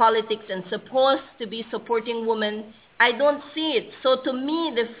for politics and supposed to be supporting women, I don't see it. So to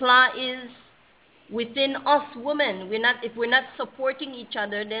me, the flaw is within us women. If we're not supporting each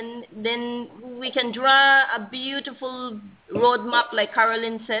other, then we can draw a beautiful roadmap, like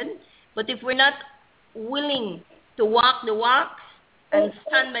Caroline said. But if we're not willing to walk the walk and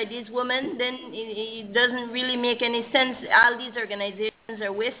stand by these women, then it doesn't really make any sense. All these organizations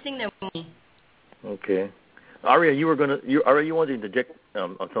are wasting their money. Okay. Aria, you wanted to interject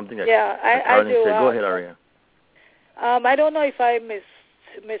on something that I do. said. Go ahead, Aria. I don't know if I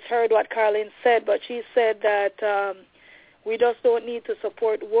misheard what Caroline said, but she said that we just don't need to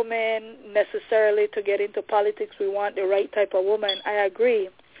support women necessarily to get into politics. We want the right type of woman. I agree.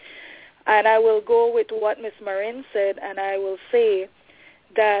 And I will go with what Ms. Marin said, and I will say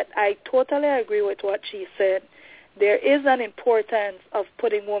that I totally agree with what she said. There is an importance of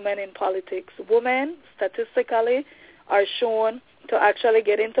putting women in politics. Women, statistically, are shown to actually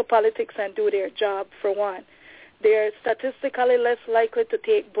get into politics and do their job, for one. They're statistically less likely to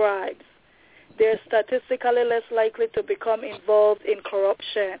take bribes. They're statistically less likely to become involved in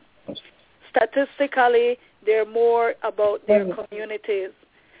corruption. Statistically, they're more about their communities.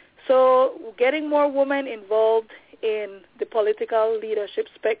 So getting more women involved in the political leadership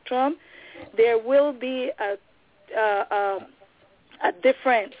spectrum, there will be a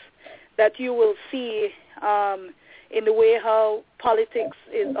difference that you will see in the way how politics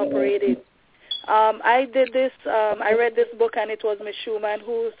is operated. I read this book, and it was Ms. Schumann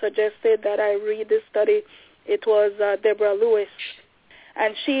who suggested that I read this study. It was Deborah Lewis,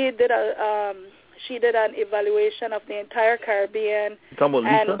 and she did an evaluation of the entire Caribbean.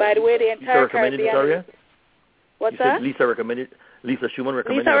 And by the way, the entire Caribbean. What's that? Lisa Schumann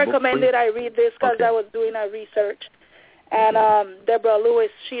recommended. Lisa recommended I read this because I was doing a research. And Deborah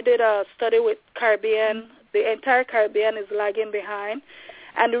Lewis, she did a study with Caribbean. The entire Caribbean is lagging behind.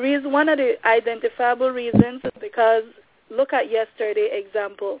 And the reason, one of the identifiable reasons is because, look at yesterday's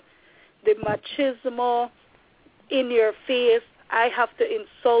example, the machismo, in your face, I have to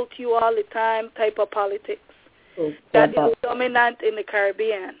insult you all the time type of politics that is dominant in the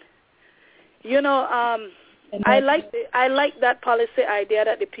Caribbean. You know, I like that policy idea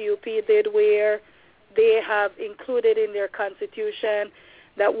that the PUP did, where they have included in their constitution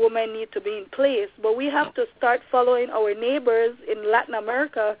that women need to be in place. But we have to start following our neighbors in Latin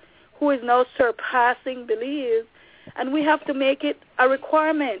America, who is now surpassing Belize, and we have to make it a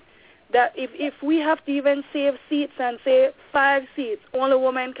requirement that if we have to even save seats and say 5 seats, only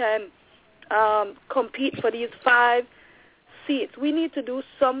women can compete for these 5 seats. We need to do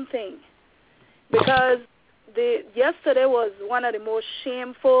something, because yesterday was one of the most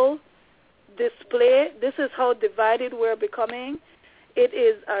shameful display. This is how divided we're becoming. It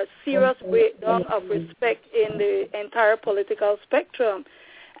is a serious breakdown of respect in the entire political spectrum.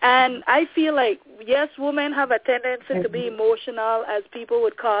 And I feel like, yes, women have a tendency to be emotional, as people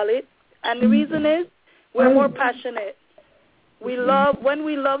would call it. And the reason is we're more passionate. When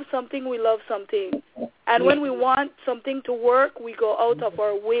we love something, we love something. And when we want something to work, we go out of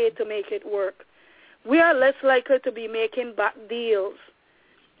our way to make it work. We are less likely to be making back deals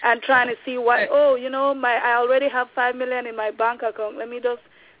and trying to see what, I already have $5 million in my bank account. Let me just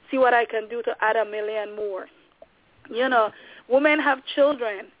see what I can do to add $1 million more. Women have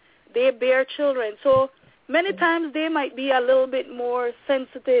children. They bear children. So many times they might be a little bit more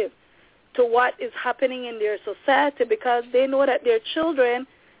sensitive to what is happening in their society because they know that their children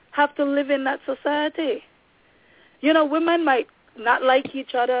have to live in that society. Women might not like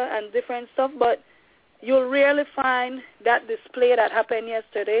each other and different stuff, but you'll rarely find that display that happened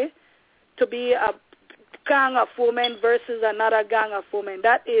yesterday to be a gang of women versus another gang of women.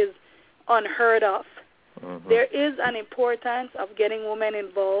 That is unheard of. Mm-hmm. There is an importance of getting women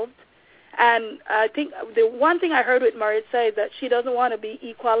involved. And I think the one thing I heard with Maritza is that she doesn't want to be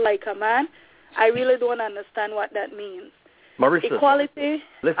equal like a man. I really don't understand what that means. Marissa,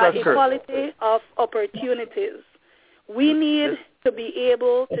 equality of opportunities. We need to be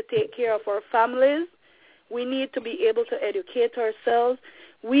able to take care of our families. We need to be able to educate ourselves.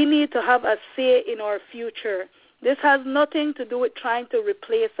 We need to have a say in our future. This has nothing to do with trying to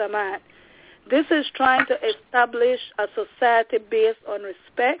replace a man. This is trying to establish a society based on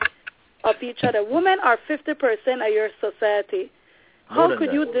respect of each other. Women are 50% of your society. How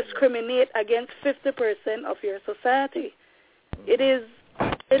could you discriminate against 50% of your society? It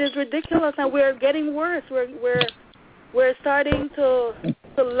is ridiculous, and we're getting worse. We're starting to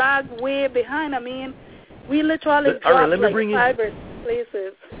lag way behind. I mean, we literally dropped like 5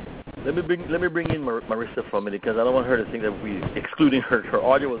 places. Let me bring in Marissa for a minute because I don't want her to think that we excluding her. Her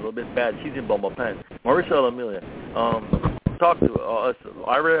audio was a little bit bad. She's in Bomba-Pan. Marissa Alamillia, talk to us.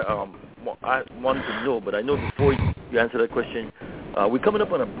 Ira, I wanted to know, but I know before you answer that question, we're coming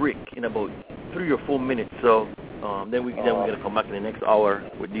up on a break in about 3 or 4 minutes. So then we're gonna come back in the next hour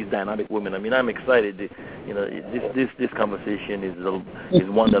with these dynamic women. I mean, I'm excited. This conversation is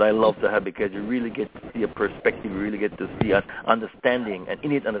one that I love to have because you really get to see a perspective. You really get to see an understanding, an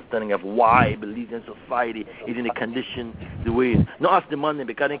innate understanding of why Belizean society is in a condition the way it is. Not ask the man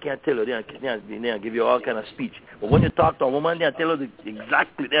because they can't tell you. They give you all kind of speech. But when you talk to a woman, they tell you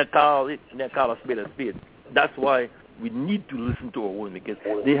exactly. They call a spade a spade. That's why we need to listen to a woman because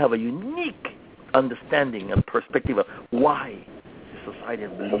they have a unique understanding and perspective of why the society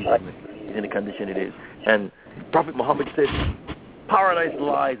of Belize is in the condition it is. And Prophet Muhammad said, paradise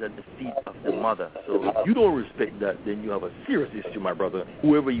lies at the feet of the mother. So if you don't respect that, then you have a serious issue, my brother,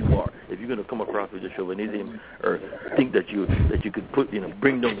 whoever you are. If you're going to come across with your chauvinism or think that you could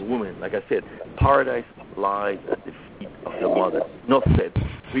bring down the woman, like I said, paradise lies at the feet of the mother. Enough said.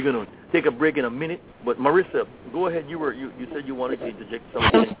 We're going to take a break in a minute, but Marissa, go ahead. You said you wanted to interject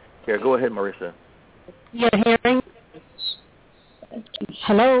something. Here, go ahead, Marissa. You're hearing?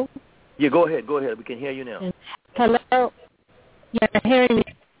 Hello? Yeah, go ahead. We can hear you now. Hello? You're hearing me?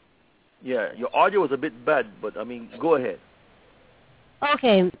 Yeah, your audio was a bit bad, but, I mean, go ahead.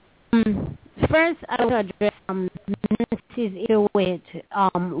 Okay. First, I want to address Nancy's issue with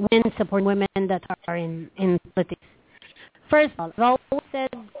women supporting women that are in politics. First of all, I've always said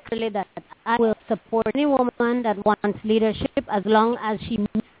clearly that I will support any woman that wants leadership as long as she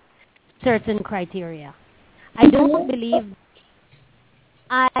meets certain criteria. I don't believe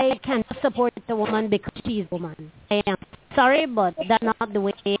I can support the woman because she is a woman. I am sorry, but that's not the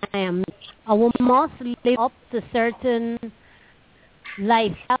way I am. A woman must live up to certain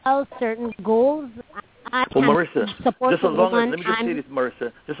lifestyles, certain goals. I can Marissa, support just the as long woman. Let me just say this,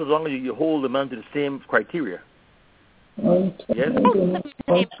 Marissa. Just as long as you hold the man to the same criteria. Yes? The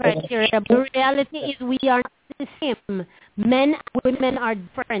same criteria, but the reality is we are the same. Men and women are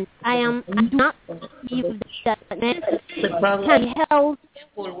different. I do not believe that men can be held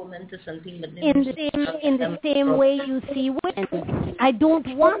in the same way you see women. I don't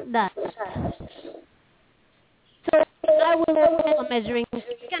want that. So I will have a measuring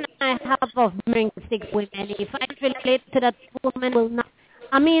stick and I have a measuring stick women. If I relate to that woman, will not.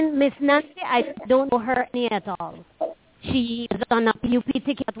 I mean, Miss Nancy, I don't know her any at all. She was on a PUP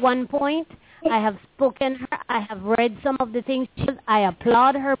ticket at one point. I have spoken her. I have read some of the things she does. I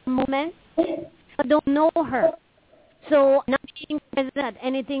applaud her movement. I don't know her. So not being present at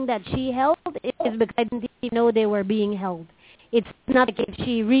anything that she held is because I didn't even know they were being held. It's not like if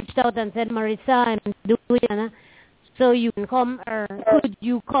she reached out and said, Marissa, I'm doing it, so you can come, or could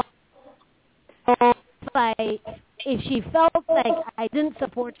you come? If she felt like I didn't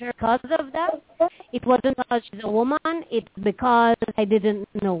support her because of that, it wasn't because she's a woman, it's because I didn't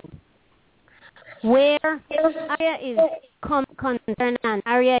know. where Arya is concerned and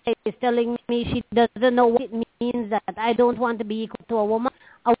Arya is telling me she doesn't know what it means that I don't want to be equal to a woman.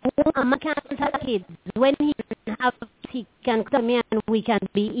 A man can't have kids. When he has, he can come to me and we can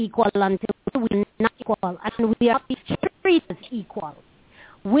be equal until we're not equal. And we are treated equal.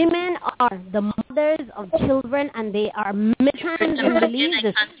 Women are the mothers of children and they are trans and believe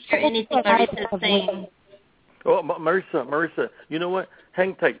the saying. Oh, Marissa, you know what?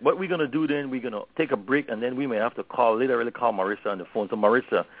 Hang tight. What we're going to do then, we're going to take a break, and then we may have to literally call Marissa on the phone. So,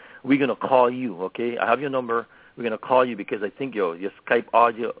 Marissa, we're going to call you, okay? I have your number. We're going to call you because I think your Skype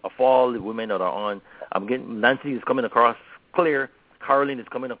audio of all the women that are on, I'm getting, Nancy is coming across clear. Caroline is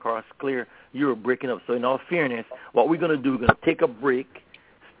coming across clear. You're breaking up. So, in all fairness, what we're going to do, we're going to take a break,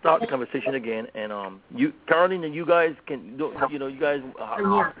 start the conversation again, and you, Caroline, and you guys can, you guys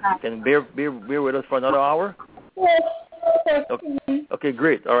can bear with us for another hour. Okay,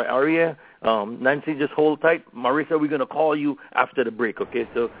 great. All right, Aria, Nancy, just hold tight. Marissa, we're gonna call you after the break. Okay,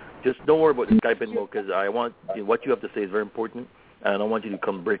 so just don't worry about the Skype anymore because I want what you have to say is very important, and I don't want you to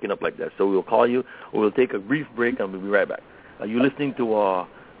come breaking up like that. So we'll call you. We'll take a brief break, and we'll be right back. You're listening to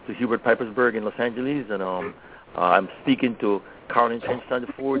Hubert Pipersburgh in Los Angeles, and I'm speaking to Caroline Trenchard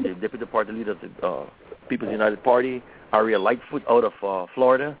IV, the Deputy Party Leader of the People's United Party, Aria Lightfoot out of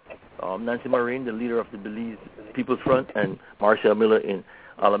Florida, Nancy Marine, the leader of the Belize People's Front, and Marcia Miller in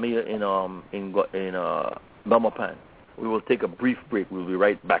Alameda in Belmopan. We will take a brief break. We'll be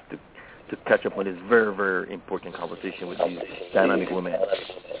right back to catch up on this very, very important conversation with these dynamic women.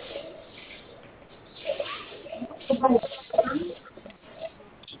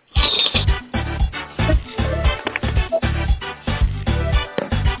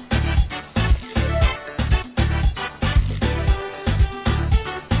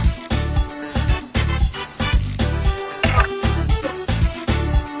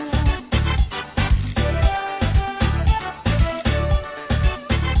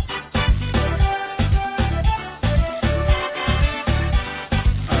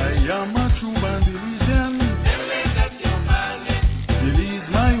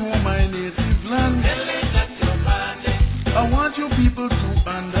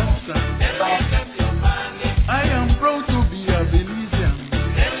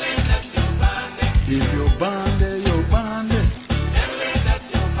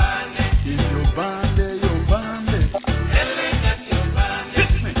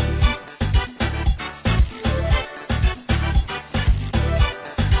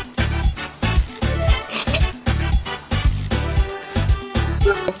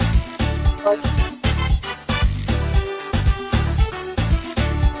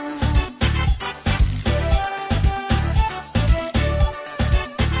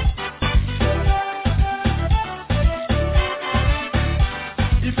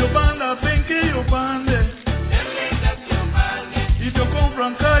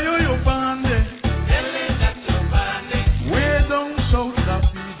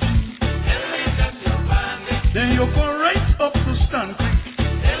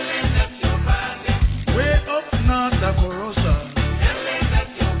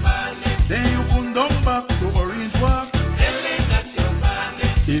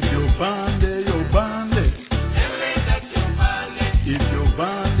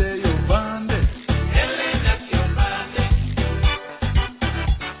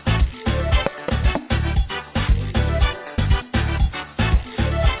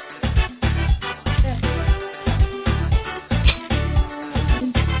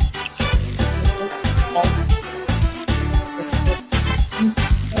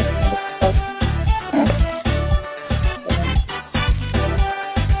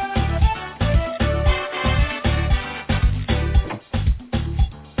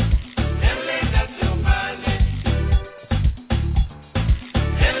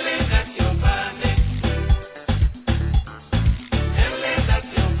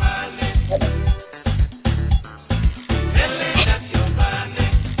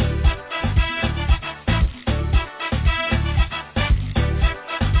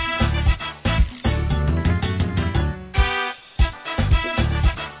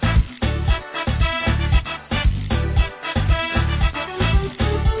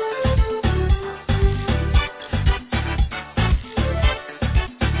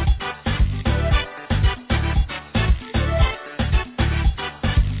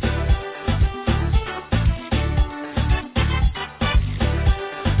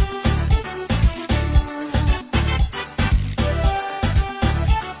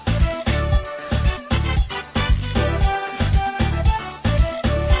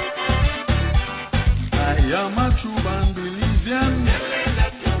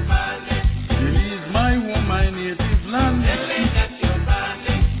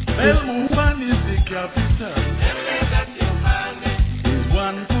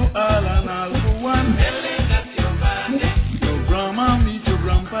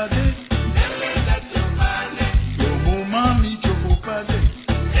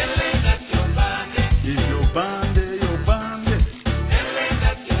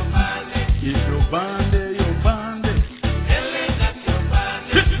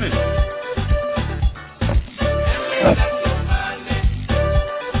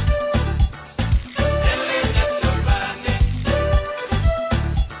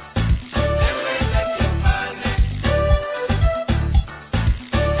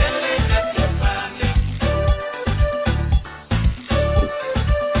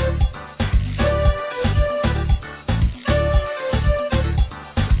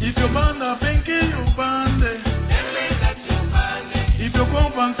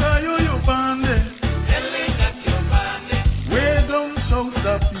 Pancayo, you bande. Way down south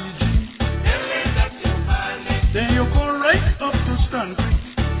of Fiji. Then you go right up to Stanley.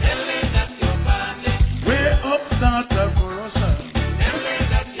 Way up north of Corosa.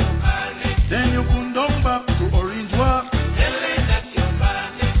 Then you come down back to Orange Walk.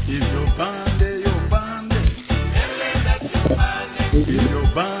 If you bande, you bande. If you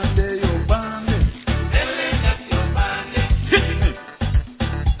bande, you bande. Hit me.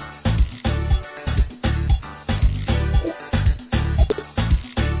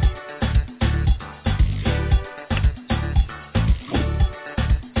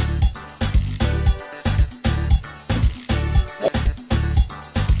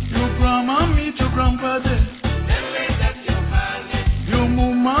 You grandma meet your grandpa there. You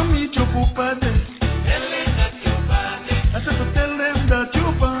mama meet your papa there. I said to tell them that you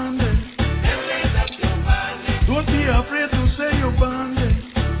bande. Don't be afraid to say you bande.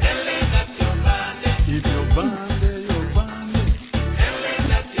 If you bande, you bande.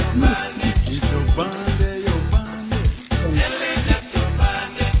 If you bande, you bande.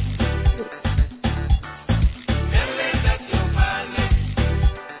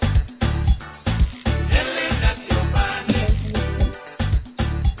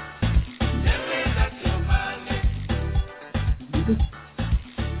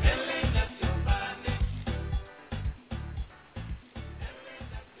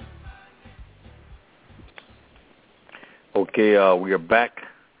 Okay, we are back.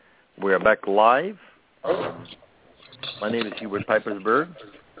 We are back live. My name is Hubert Pipersburgh,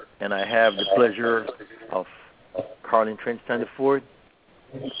 and I have the pleasure of Carlin Trench Standiford,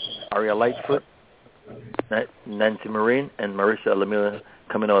 Aria Lightfoot, Nancy Marine, and Marissa Alamila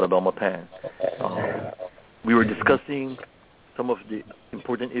coming out of Belmopan. We were discussing some of the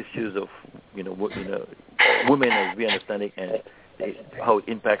important issues of women as we understand it, and how it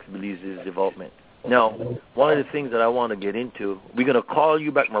impacts Belize's development. Now, one of the things that I want to get into, we're going to call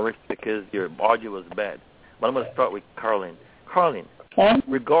you back, Marissa, because your audio was bad. But I'm going to start with Carlin. Carlin,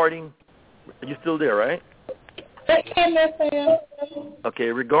 regarding, are you still there, right? Yes, I am. Okay,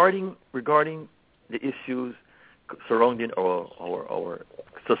 regarding the issues surrounding our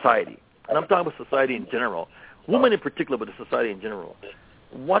society, and I'm talking about society in general, women in particular, but the society in general,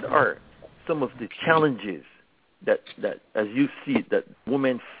 what are some of the challenges that as you see it, that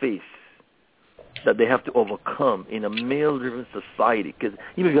women face, that they have to overcome in a male-driven society? Because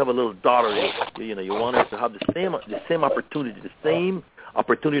even if you have a little daughter, you want her to have the same opportunity,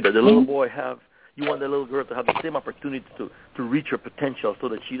 that the little boy have. You want the little girl to have the same opportunity to reach her potential, so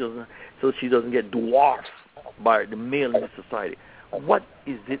that she doesn't get dwarfed by the male in the society. What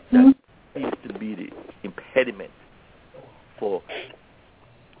is it that seems to be the impediment for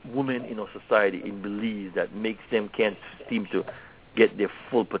women in our society in Belize that makes them can't seem to get their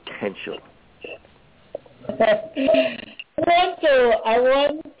full potential? I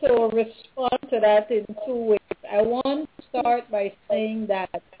want to respond to that in two ways. I want to start by saying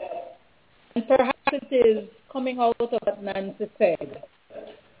that, and perhaps it is coming out of what Nancy said,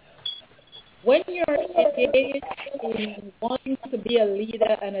 when you're engaged in wanting to be a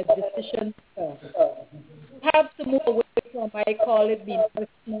leader and a decision maker, you have to move away from, I call it, being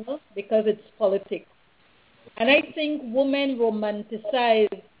personal, because it's politics. And I think women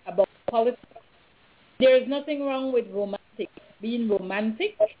romanticize about politics. There is nothing wrong with being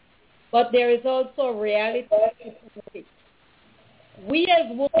romantic, but there is also a reality to politics. We as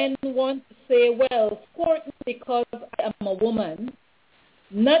women want to say, well, support me because I am a woman,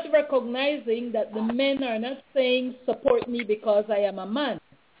 not recognizing that the men are not saying support me because I am a man.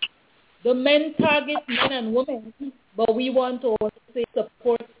 The men target men and women, but we want to also say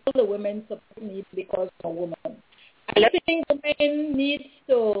support all the women, support me because I'm a woman. I think women need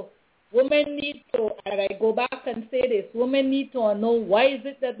to, and I go back and say this, women need to know why is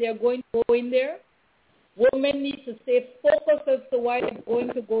it that they're going to go in there. Women need to stay focused as to why they're going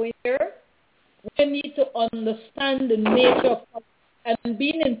to go in there. Women need to understand the nature of politics. And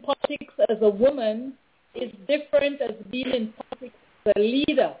being in politics as a woman is different as being in politics as a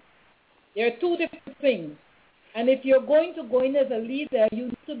leader. There are two different things. And if you're going to go in as a leader, you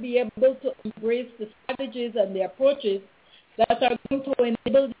need to be able to embrace the strategies and the approaches that are going to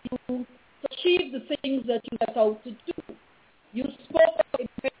enable you to achieve the things that you set out to do. You spoke of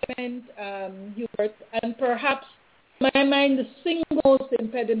impediment, Hubert, and perhaps, in my mind, the single most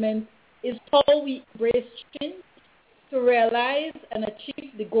impediment is how we embrace change to realize and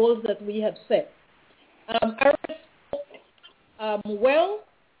achieve the goals that we have set. I spoke well,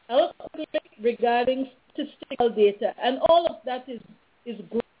 eloquently regarding statistical data, and all of that is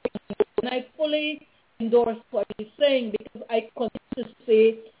great, and I fully endorse what he's saying, because I continue to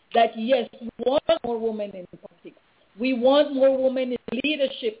say that, yes, we want more women in politics. We want more women in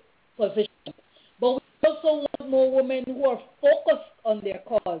leadership positions. But we also want more women who are focused on their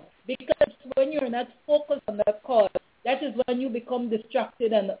cause. Because when you're not focused on that cause, that is when you become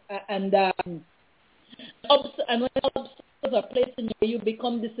distracted and when obstacles are placed in you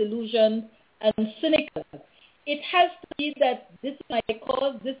become disillusioned and cynical. It has to be that this is my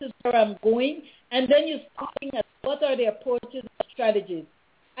cause, this is where I'm going, and then you start looking at what are the approaches and strategies.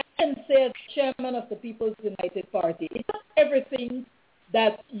 I can say as chairman of the People's United Party, it's not everything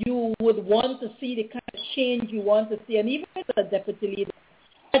that you would want to see, the kind of change you want to see, and even as a deputy leader,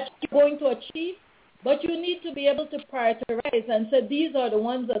 that you're going to achieve, but you need to be able to prioritize and say these are the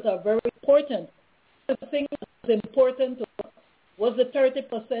ones that are very important. The thing that was important to us was the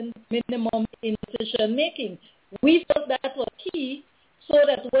 30% minimum in decision making. We felt that was key, so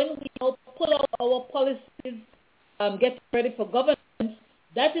that when we now pull out our policies, get ready for governance,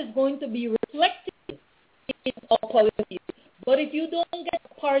 that is going to be reflected in our policies. But if you don't get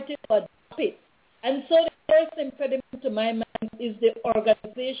the party to adopt it, and so the first impediment to my mind is the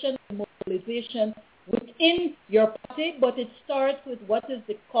organization and mobilization within your party, but it starts with what is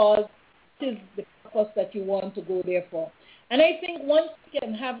the cause, what is the purpose that you want to go there for. And I think once we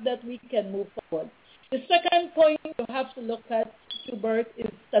can have that, we can move forward. The second point you have to look at, Hubert, is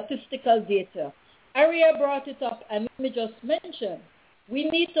statistical data. Aria brought it up, and let me just mention, we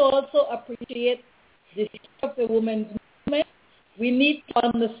need to also appreciate the history of the women's movement. We need to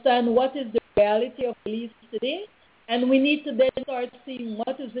understand what is the reality of Belize today, and we need to then start seeing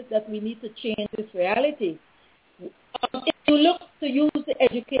what is it that we need to change this reality. If you look to use the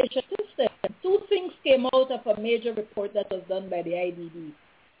education system, two things came out of a major report that was done by the IDB.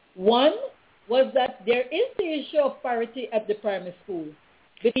 One was that there is the issue of parity at the primary school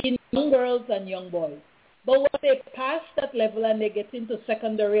between young girls and young boys. But when they pass that level and they get into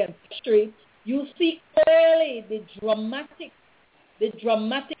secondary and tertiary, you see clearly the dramatic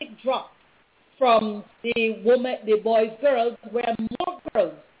drop from the boys, girls, where more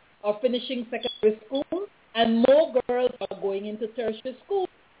girls are finishing secondary school and more girls are going into tertiary school.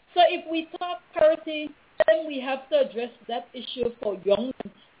 So if we talk parity, then we have to address that issue for young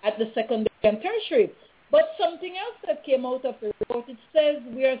men at the secondary and tertiary. But something else that came out of the report, it says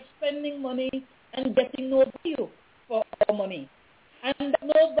we are spending money and getting no value for our money. And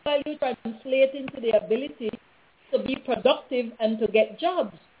no value translates into the ability to be productive and to get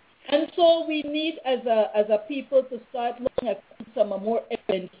jobs. And so we need as a people to start looking at some more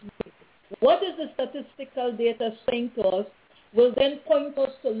evidence. What is the statistical data saying to us will then point us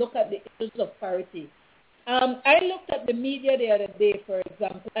to look at the issues of parity. I looked at the media the other day, for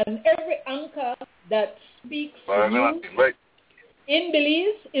example, and every anchor that speaks to you in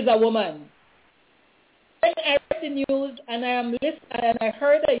Belize is a woman. When I read the news and I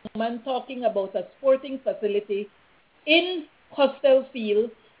heard a man talking about a sporting facility in Hostel Field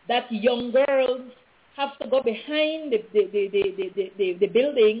that young girls have to go behind the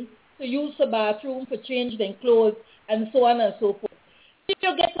building to use the bathroom for changing clothes and so on and so forth. Did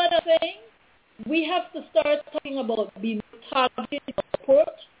you get what I'm saying? We have to start talking about being targeted approach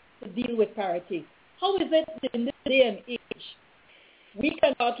to deal with parity. How is it in this day and age? We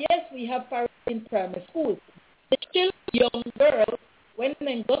can talk, yes, we have parity in primary schools. But still young girls, when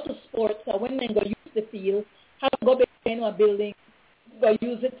they go to sports or when they go use the field, have to go behind a building, go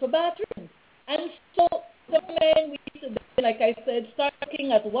use it for bathrooms. And so, we need to, like I said, start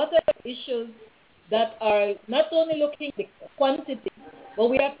looking at what are the issues that are not only looking at the quantity, but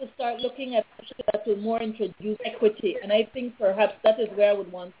we have to start looking at issues that will more introduce equity. And I think perhaps that is where I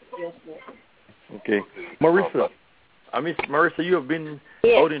would want to just go. Okay. Marissa. Marissa, you have been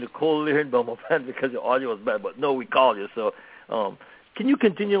out in the cold here in Belmont because the audio was bad, but no, we called you. So can you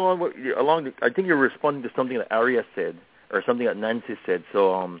continue along I think you're responding to something that Aria said or something that Nancy said.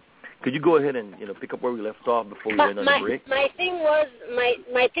 So could you go ahead and pick up where we left off before we went on the break? My thing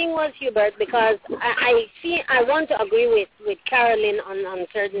was Hubert, because I want to agree with Carolyn on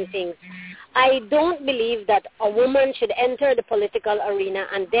certain things. I don't believe that a woman should enter the political arena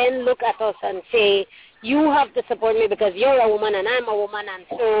and then look at us and say, you have to support me because you're a woman and I'm a woman, and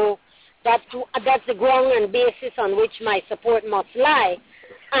so that's the ground and basis on which my support must lie.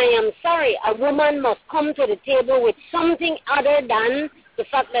 I am sorry, a woman must come to the table with something other than the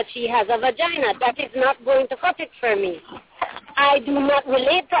fact that she has a vagina. That is not going to cut it for me. I do not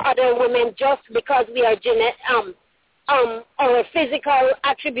relate to other women just because we are our physical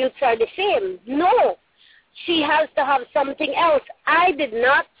attributes are the same. No. She has to have something else. I did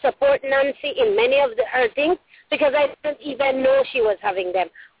not support Nancy in many of her things because I didn't even know she was having them.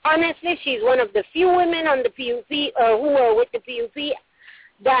 honestly, she's one of the few women on the PUP who were with the PUP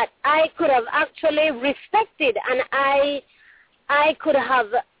that I could have actually respected, and I could have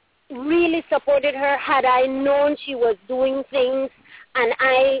really supported her had I known she was doing things, and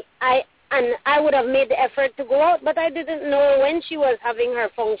I would have made the effort to go out, but I didn't know when she was having her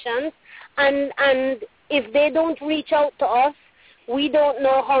functions, and if they don't reach out to us, we don't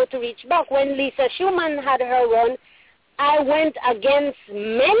know how to reach back. When Lisa Schumann had her run, I went against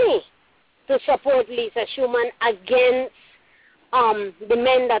many to support Lisa Schumann against the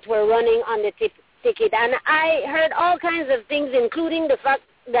men that were running on the ticket. And I heard all kinds of things, including the fact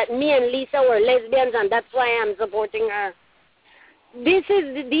that me and Lisa were lesbians, and that's why I'm supporting her. These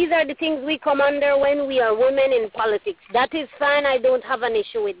are the things we come under when we are women in politics. That is fine. I don't have an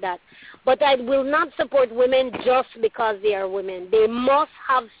issue with that. But I will not support women just because they are women. They must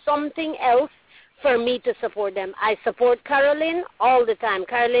have something else for me to support them. I support Carolyn all the time.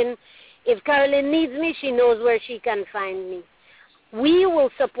 If Carolyn needs me, she knows where she can find me. We will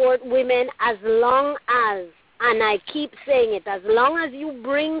support women as long as, and I keep saying it, as long as you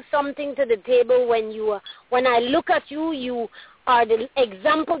bring something to the table. When I look at you, you are the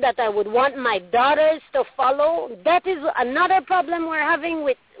example that I would want my daughters to follow. That is another problem we're having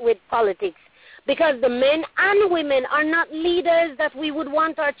with politics, because the men and women are not leaders that we would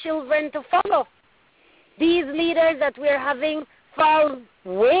want our children to follow. These leaders that we're having fall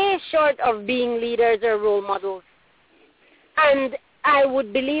way short of being leaders or role models. And I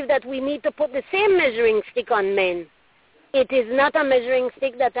would believe that we need to put the same measuring stick on men. It is not a measuring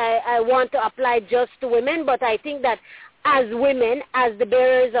stick that I want to apply just to women, but I think that as women, as the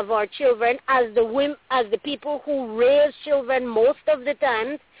bearers of our children, as the people who raise children most of the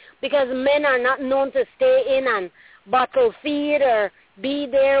time, because men are not known to stay in and bottle feed or be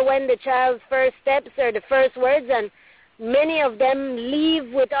there when the child's first steps or the first words, and many of them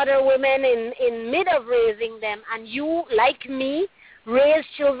leave with other women in mid of raising them, and you, like me, raise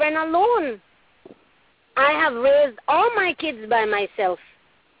children alone. I have raised all my kids by myself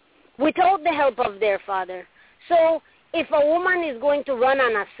without the help of their father. So if a woman is going to run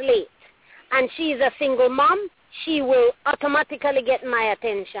on a slate and she is a single mom, she will automatically get my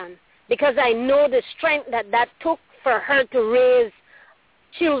attention, because I know the strength that took for her to raise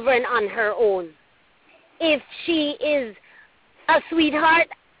children on her own. If she is a sweetheart,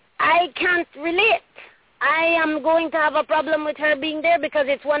 I can't relate. I am going to have a problem with her being there, because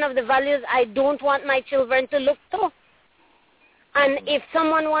it's one of the values I don't want my children to look to. And if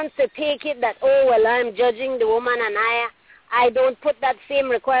someone wants to take it that, oh, well, I'm judging the woman and I don't put that same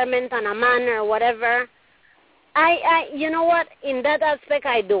requirement on a man or whatever, you know what, in that aspect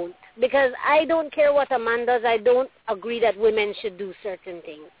I don't. Because I don't care what a man does. I don't agree that women should do certain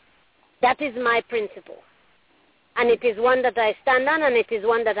things. That is my principle. And it is one that I stand on, and it is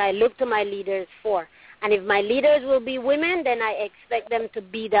one that I look to my leaders for. And if my leaders will be women, then I expect them to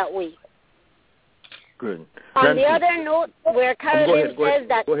be that way. Good. On the other note, where Carolyn says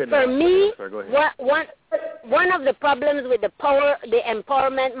that for me, one of the problems with the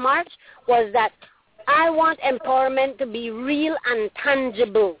empowerment march was that I want empowerment to be real and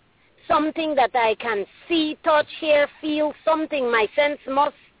tangible. Something that I can see, touch, hear, feel, something. My sense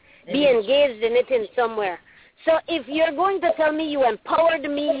must be engaged in it in somewhere. So if you're going to tell me you empowered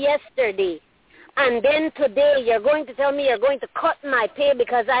me yesterday, and then today you're going to tell me you're going to cut my pay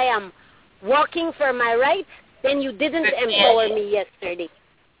because I am working for my rights, then you didn't empower me yesterday.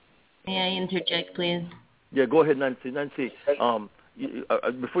 May I interject, please? Yeah, go ahead, Nancy. Nancy,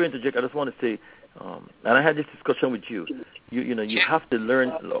 before you interject, I just want to say, and I had this discussion with you. You have to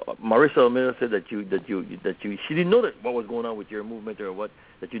learn. Marissa O'Meara said that she didn't know that what was going on with your movement or what,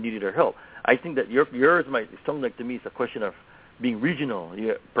 that you needed her help. I think that yours might sound like, to me, it's a question of being regional.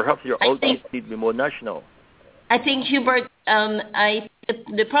 Perhaps your outreach need to be more national. I think, Hubert,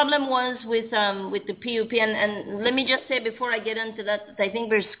 the problem was with the PUP, and let me just say before I get into that, I think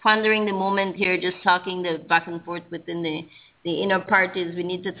we're squandering the moment here, just talking the back and forth within the inner parties. We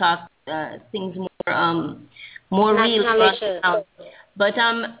need to talk things more real. But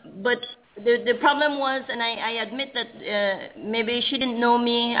the problem was, and I admit that maybe she didn't know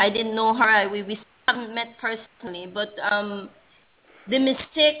me, I didn't know her, we haven't met personally, but the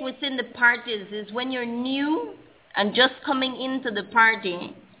mistake within the parties is when you're new and just coming into the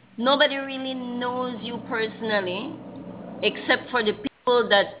party, nobody really knows you personally except for the people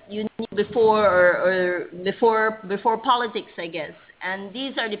that you knew before or before politics, I guess. And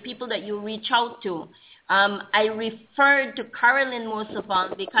these are the people that you reach out to. I referred to Carolyn most of all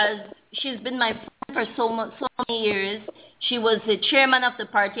because she's been my friend for so many years. She was the chairman of the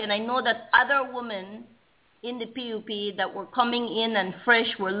party, and I know that other women in the PUP that were coming in and fresh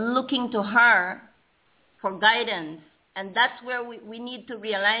were looking to her for guidance. And that's where we need to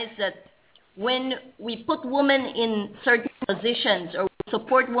realize that when we put women in certain positions or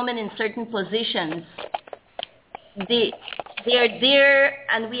support women in certain positions, they are there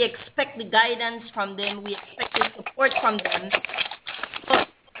and we expect the guidance from them, we expect the support from them. So,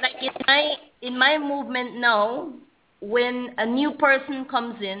 like in my movement now, when a new person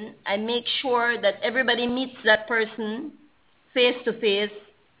comes in, I make sure that everybody meets that person face to face,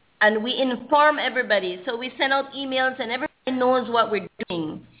 and we inform everybody. So we send out emails and everybody knows what we're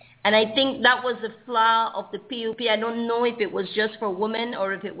doing. And I think that was the flaw of the PUP. I don't know if it was just for women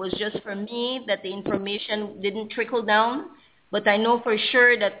or if it was just for me that the information didn't trickle down. But I know for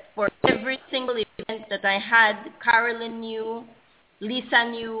sure that for every single event that I had, Carolyn knew, Lisa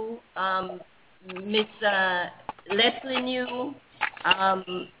knew, Miss Leslie knew,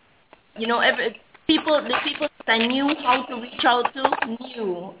 the people that I knew how to reach out to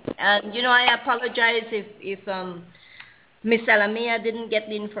knew. And, I apologize if Miss Alamea didn't get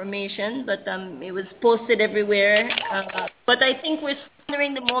the information, but it was posted everywhere. But I think we're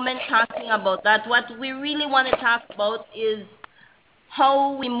spending the moment talking about that. What we really want to talk about is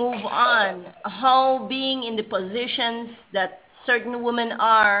how we move on, how being in the positions that certain women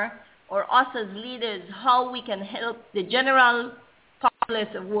are, or us as leaders, how we can help the general populace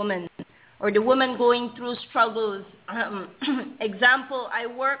of women, or the women going through struggles. Example, I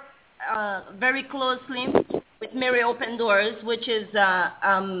work very closely with Mary Open Doors, which is the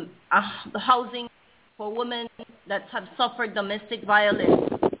housing for women that have suffered domestic violence.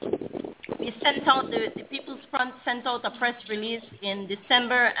 We sent out, the People's Front sent out a press release in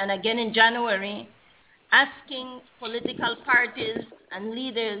December and again in January, asking political parties and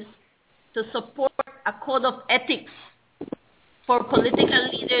leaders to support a code of ethics for political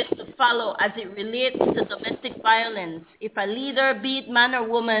leaders to follow as it relates to domestic violence. If a leader, be it man or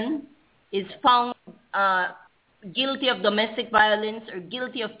woman, is found guilty of domestic violence or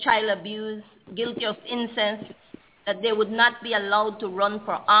guilty of child abuse, guilty of incest, that they would not be allowed to run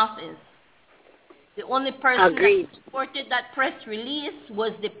for office. The only person that supported that press release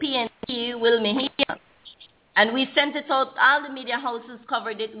was the PNP, Will Mejia. And we sent it out, all the media houses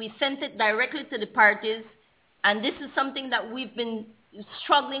covered it. We sent it directly to the parties. And this is something that we've been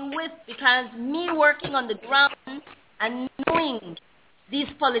struggling with, because me working on the ground and knowing these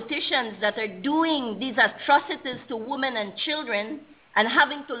politicians that are doing these atrocities to women and children and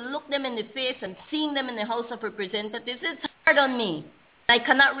having to look them in the face and seeing them in the House of Representatives, it's hard on me. I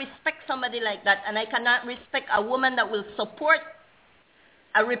cannot respect somebody like that, and I cannot respect a woman that will support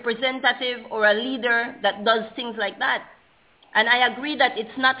a representative or a leader that does things like that. And I agree that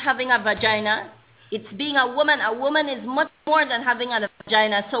it's not having a vagina. It's being a woman. A woman is much more than having a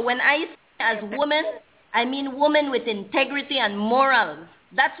vagina. So when I say as woman, I mean woman with integrity and morals.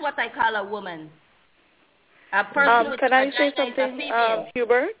 That's what I call a woman. A person with can a I vagina say something, is a female.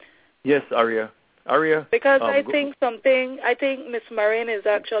 Hubert? Yes, Aria. Because I think Miss Marin is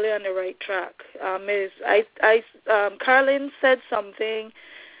actually on the right track. Carolyn said something,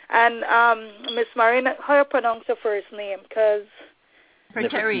 and Miss Marin, how you pronounce her first name? Because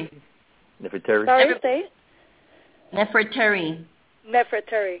Nefertari. Sorry, say? Nefertari.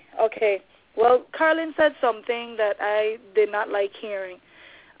 Okay. Well, Carolyn said something that I did not like hearing.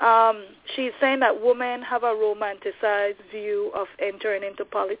 She's saying that women have a romanticized view of entering into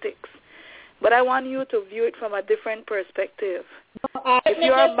politics. But I want you to view it from a different perspective. If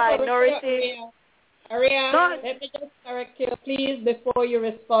you're a minority... Aria, let me just correct you, please, before you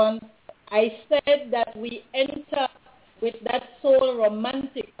respond. I said that we enter with that soul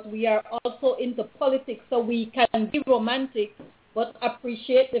romantic. We are also into politics, so we can be romantic, but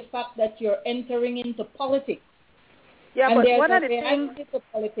appreciate the fact that you're entering into politics. Yeah, and but one of the things... into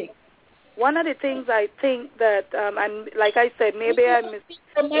politics. One of the things I think that, and like I said, maybe I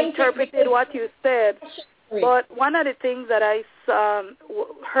misinterpreted what you said, but one of the things that I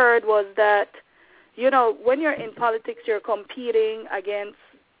heard was that, when you're in politics, you're competing against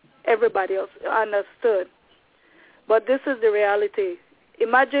everybody else, understood. But this is the reality.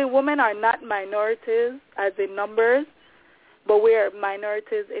 Imagine women are not minorities as in numbers, but we are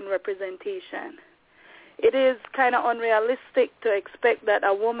minorities in representation. It is kind of unrealistic to expect that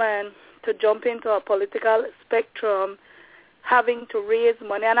a woman to jump into a political spectrum having to raise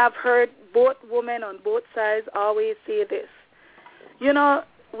money. And I've heard both women on both sides always say this. We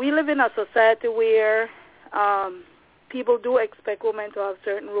live in a society where people do expect women to have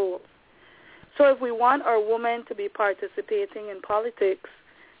certain roles. So if we want our women to be participating in politics,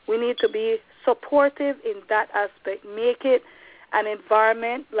 we need to be supportive in that aspect. Make it an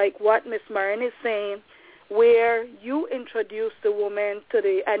environment like what Ms. Marin is saying, where you introduce the women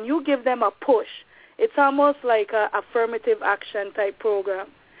to and you give them a push. It's almost like a affirmative action type program.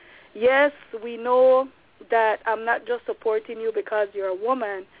 Yes, we know that I'm not just supporting you because you're a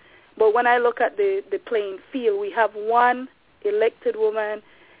woman, but when I look at the playing field, we have one elected woman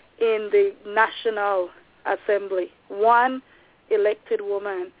in the National Assembly, one elected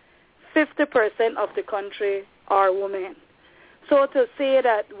woman. 50% of the country are women. So to say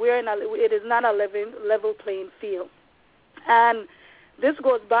that it is not a level playing field. And this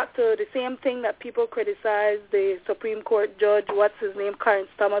goes back to the same thing that people criticize the Supreme Court judge, what's his name, Clarence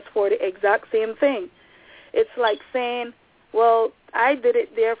Thomas, for the exact same thing. It's like saying, well, I did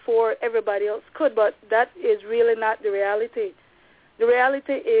it, therefore everybody else could, but that is really not the reality. The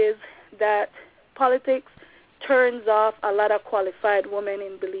reality is that politics turns off a lot of qualified women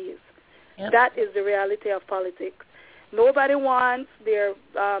in Belize. Yep. That is the reality of politics. Nobody wants their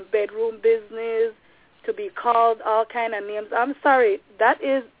bedroom business to be called all kind of names. I'm sorry, that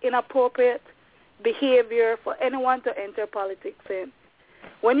is inappropriate behavior for anyone to enter politics in.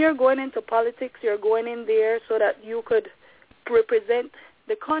 When you're going into politics, you're going in there so that you could represent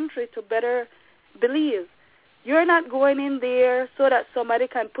the country to better Belize. You're not going in there so that somebody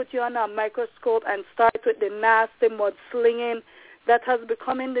can put you under a microscope and start with the nasty mudslinging that has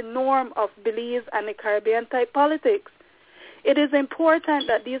become the norm of Belize and the Caribbean type politics. It is important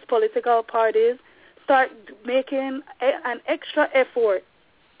that these political parties start making an extra effort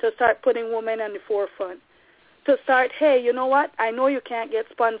to start putting women on the forefront. To start, hey, you know what? I know you can't get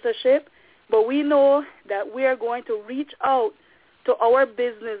sponsorship, but we know that we are going to reach out to our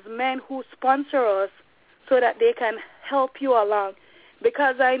businessmen who sponsor us so that they can help you along.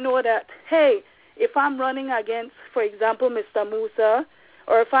 Because I know that, hey, if I'm running against, for example, Mr. Musa,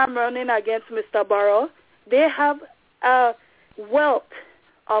 or if I'm running against Mr. Barrow, they have a wealth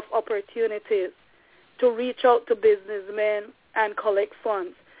of opportunities to reach out to businessmen and collect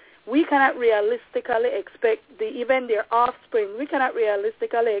funds. We cannot realistically expect even their offspring, we cannot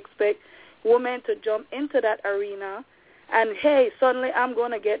realistically expect women to jump into that arena and, hey, suddenly I'm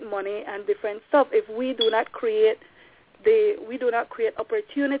going to get money and different stuff if we do not create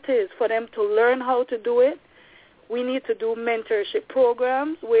opportunities for them to learn how to do it. We need to do mentorship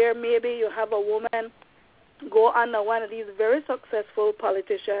programs where maybe you have a woman go under one of these very successful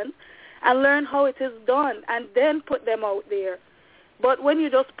politicians and learn how it is done and then put them out there. But when you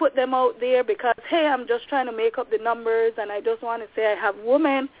just put them out there because, hey, I'm just trying to make up the numbers and I just want to say I have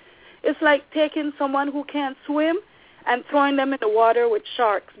women, it's like taking someone who can't swim and throwing them in the water with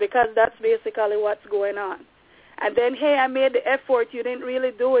sharks, because that's basically what's going on. And then, hey, I made the effort, you didn't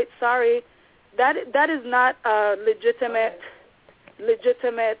really do it, sorry. That is not a legitimate,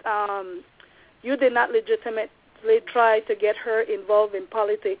 you did not legitimately try to get her involved in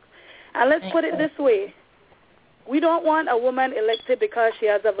politics. And let's put it this way. We don't want a woman elected because she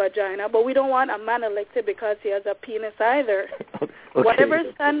has a vagina, but we don't want a man elected because he has a penis either. Okay. Whatever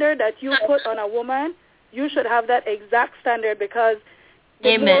standard that you put on a woman, you should have that exact standard, because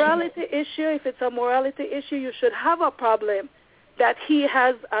the morality issue, if it's a morality issue, you should have a problem that he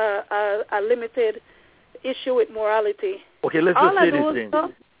has a limited issue with morality. Okay, let's just say this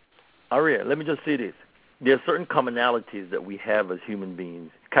then. Aria, let me just say this. There are certain commonalities that we have as human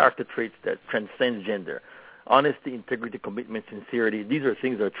beings, character traits that transcend gender. Honesty, integrity, commitment, sincerity, these are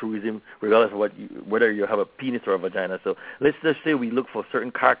things that are truism regardless of whether you have a penis or a vagina. So let's just say we look for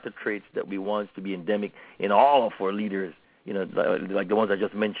certain character traits that we want to be endemic in all of our leaders, you know, like the ones I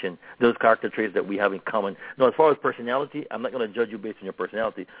just mentioned, those character traits that we have in common. Now, as far as personality, I'm not going to judge you based on your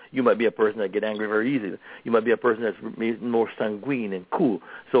personality. You might be a person that get angry very easily. You might be a person that's more sanguine and cool.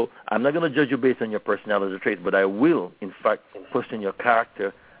 So I'm not going to judge you based on your personality traits, but I will, in fact, question your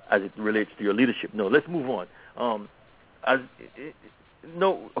character as it relates to your leadership. No, let's move on.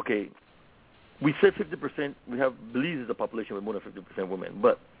 Okay. We said 50%. We have Belize is a population with more than 50% women.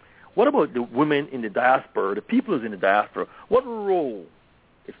 But what about the women in the diaspora, the people who's in the diaspora? What role,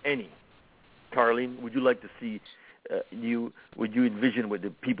 if any, Caroline, would you like to see would you envision with the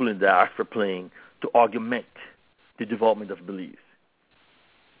people in the diaspora playing to augment the development of Belize?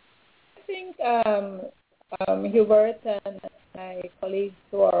 I think Hubert and my colleagues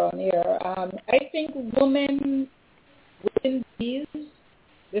who are on here, I think women within Belize,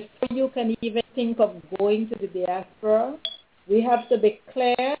 before you can even think of going to the diaspora, we have to be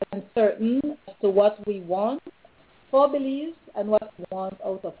clear and certain as to what we want for Belize and what we want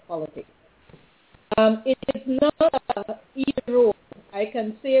out of politics. It is not an easy road. I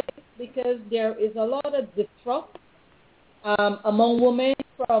can say it because there is a lot of distrust among women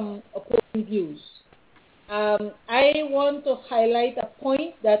from opposing views. I want to highlight a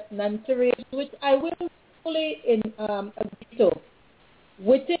point that Nancy raised, which I will fully agree to.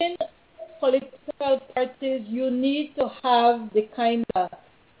 Within political parties, you need to have the kind of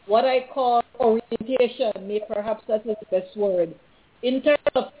what I call orientation, maybe perhaps that is the best word, in terms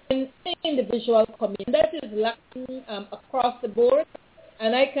of individual community. That is lacking across the board,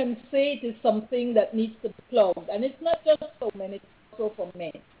 and I can say it is something that needs to be plugged. And it's not just for men, it's also for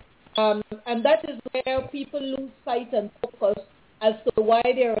men. And that is where people lose sight and focus as to why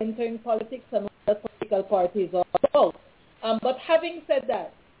they are entering politics and what political parties are about. But having said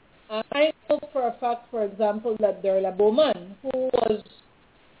that, I know for a fact, for example, that Derla Bowman, who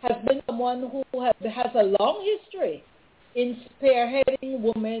has been someone who has a long history in spearheading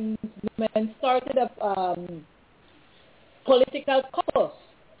women's movement, started a political cause.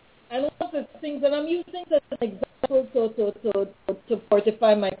 And one of the things, and I'm using this as an example to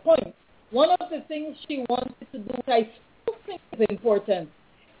fortify my point, one of the things she wanted to do, which I still think is important,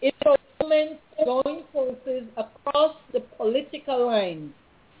 is for women to join forces across the political lines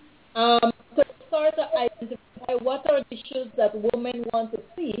to start to identify what are the issues that women want to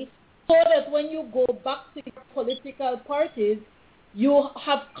see, so that when you go back to your political parties, you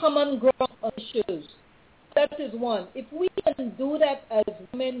have common ground on issues. That is one. If we can do that as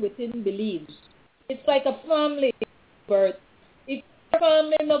women within Belize, it's like a family, Bert. If your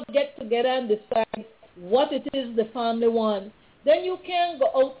family not get together and decide what it is the family wants, then you can go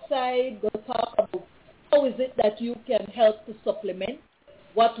outside, go talk about how is it that you can help to supplement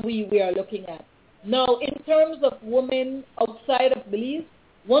what we are looking at. Now, in terms of women outside of Belize,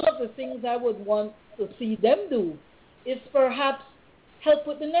 one of the things I would want to see them do is perhaps help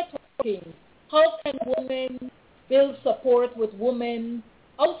with the networking. How can women build support with women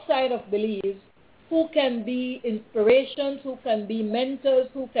outside of Belize who can be inspirations, who can be mentors,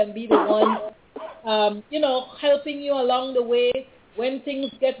 who can be the ones, helping you along the way when things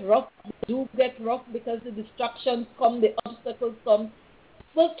get rough, do get rough because the distractions come, the obstacles come.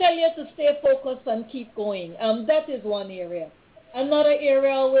 We'll tell you to stay focused and keep going. That is one area. Another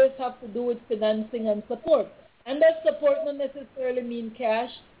area always have to do with financing and support. And that support not necessarily mean cash.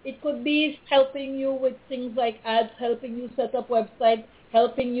 It could be helping you with things like ads, helping you set up websites,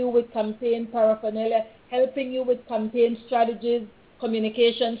 helping you with campaign paraphernalia, helping you with campaign strategies,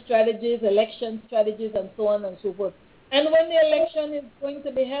 communication strategies, election strategies, and so on and so forth. And when the election is going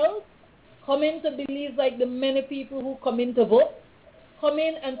to be held, come in to Belize like the many people who come in to vote, come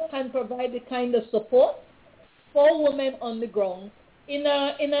in and can provide the kind of support for women on the ground in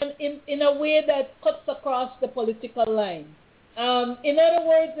a way that cuts across the political line. In other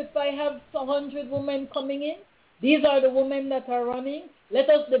words, if I have 100 women coming in, these are the women that are running. Let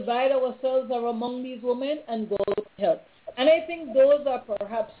us divide ourselves among these women and go to help. And I think those are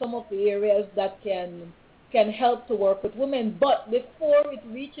perhaps some of the areas that can help to work with women. But before it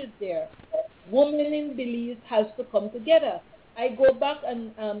reaches there, women in Belize has to come together. I go back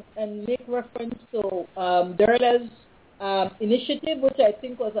and make reference to Derla's initiative, which I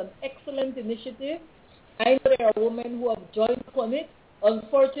think was an excellent initiative. I know there are women who have joined upon it.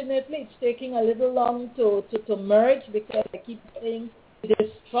 Unfortunately, it's taking a little long to merge because I keep saying this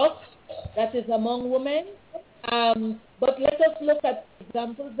trust that is among women. But let us look at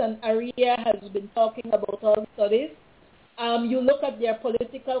examples, and Aria has been talking about all studies. You look at their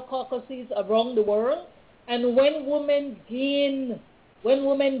political caucuses around the world, and when women gain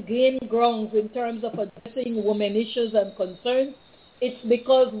grounds in terms of addressing women issues and concerns, it's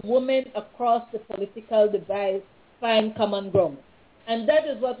because women across the political divide find common ground. And that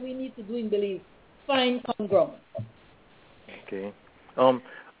is what we need to do in Belize, find common ground. Okay.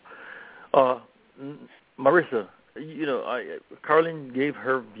 Marissa, Caroline gave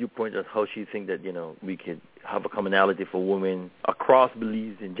her viewpoint as how she thinks that, we could have a commonality for women across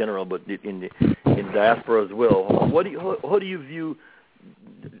Belize in general, but in diaspora as well. How do you view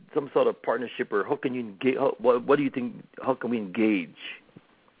some sort of partnership, or how can you engage? What do you think? How can we engage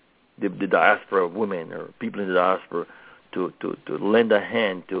the diaspora of women or people in the diaspora to lend a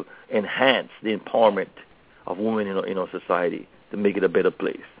hand to enhance the empowerment of women in our society to make it a better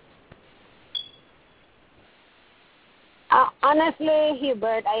place? Honestly,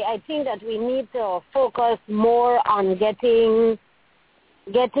 Hubert, I think that we need to focus more on getting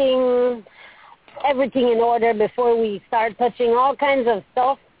everything in order before we start touching all kinds of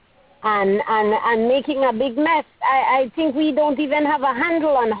stuff and making a big mess. I think we don't even have a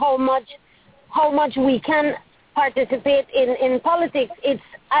handle on how much we can participate in politics.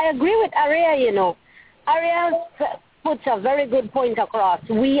 I agree with Aria, Aria puts a very good point across.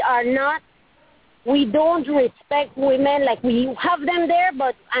 We don't respect women, like we have them there,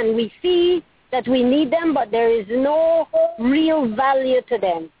 and we see that we need them, but there is no real value to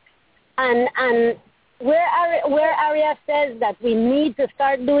them. And where Aria says that we need to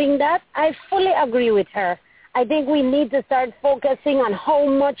start doing that, I fully agree with her. I think we need to start focusing on how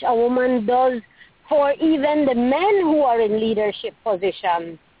much a woman does for even the men who are in leadership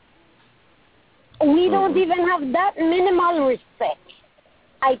positions. We don't even have that minimal respect.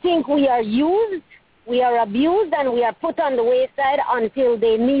 I think we are used, we are abused, and we are put on the wayside until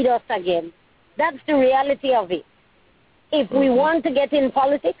they need us again. That's the reality of it. If we want to get in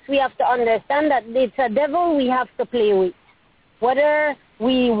politics, we have to understand that it's a devil we have to play with. Whether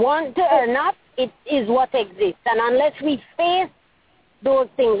we want to or not, it is what exists. And unless we face those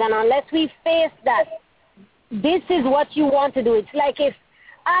things, and unless we face that this is what you want to do, it's like if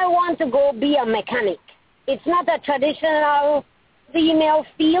I want to go be a mechanic. It's not a traditional female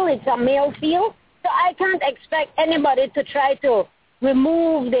field, it's a male field. So I can't expect anybody to try to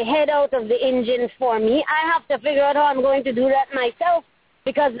remove the head out of the engine for me. I have to figure out how I'm going to do that myself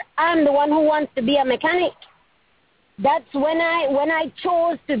because I'm the one who wants to be a mechanic. That's when I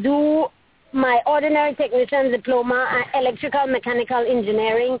chose to do my ordinary technician diploma, electrical mechanical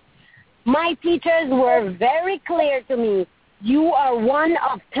engineering. My teachers were very clear to me. You are one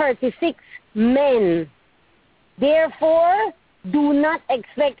of 36 men. Therefore, do not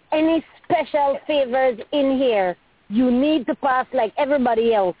expect any special favors in here. You need to pass like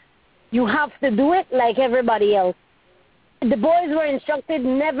everybody else. You have to do it like everybody else. The boys were instructed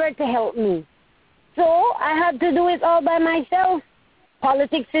never to help me. So I had to do it all by myself.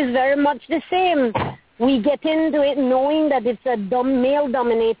 Politics is very much the same. We get into it knowing that it's a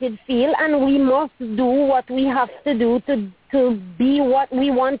male-dominated field, and we must do what we have to do to be what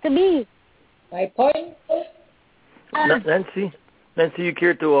we want to be. My point? Nancy, you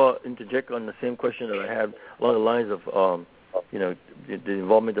care to interject on the same question that I had along the lines of, the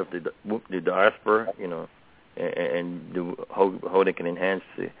involvement of the diaspora, and how they can enhance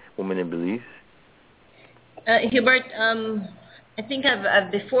women in Belize? Hubert, I think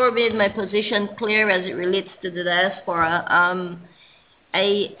I've before made my position clear as it relates to the diaspora.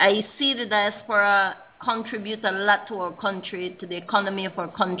 I see the diaspora contribute a lot to our country, to the economy of our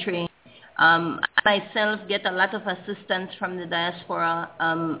country. I myself get a lot of assistance from the diaspora.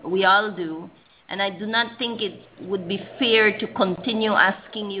 We all do. And I do not think it would be fair to continue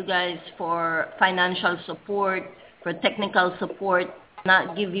asking you guys for financial support, for technical support,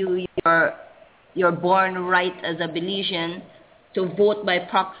 not give you your born right as a Belizean to vote by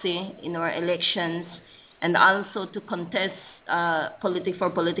proxy in our elections and also to contest for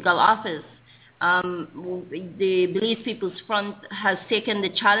political office. The Belize People's Front has taken the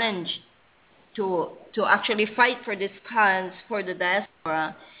challenge to actually fight for this cause for the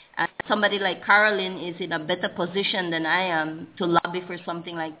diaspora. And somebody like Caroline is in a better position than I am to lobby for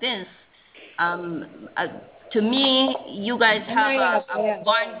something like this. To me, you guys have a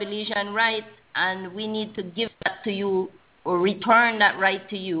born Belizean right, and we need to give that to you or return that right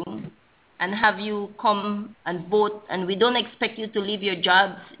to you and have you come and vote. And we don't expect you to leave your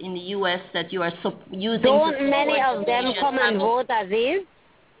jobs in the U.S. that you are using. Don't many of them come and vote, Aziz?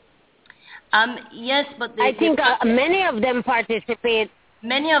 Yes, but I think many of them participate.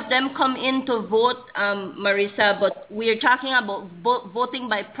 Many of them come in to vote, Marisa, but we're talking about voting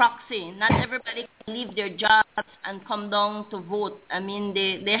by proxy. Not everybody can leave their jobs and come down to vote. I mean,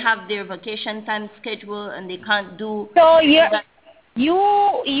 they have their vacation time schedule and they can't do... So you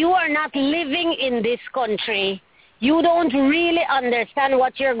are not living in this country. You don't really understand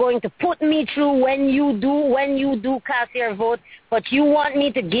what you're going to put me through when you do cast your vote, but you want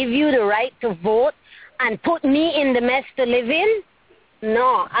me to give you the right to vote and put me in the mess to live in?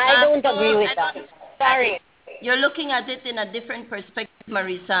 No, I don't agree with that. Sorry. You're looking at it in a different perspective,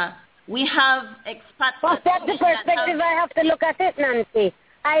 Marisa. We have expats... But that's the perspective I have to look at it, Nancy.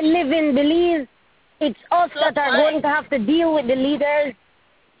 I live in Belize. It's us that are going to have to deal with the leaders.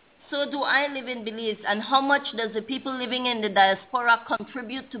 So do I live in Belize. And how much does the people living in the diaspora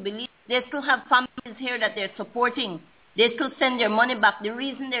contribute to Belize? They still have families here that they're supporting. They still send their money back. The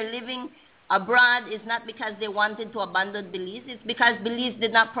reason they're living abroad is not because they wanted to abandon Belize. It's because Belize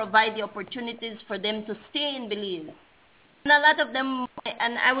did not provide the opportunities for them to stay in Belize. And a lot of them,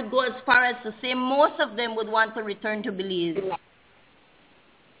 and I would go as far as to say most of them would want to return to Belize.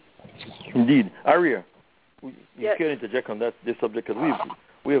 Indeed. Aria, you can interject on this subject because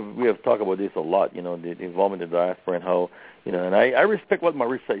we have talked about this a lot, the involvement of the diaspora and how, and I respect what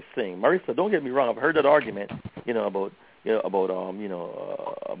Marisa is saying. Marisa, don't get me wrong, I've heard that argument, about Before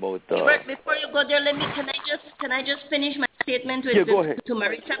you go there, can I just finish my statement to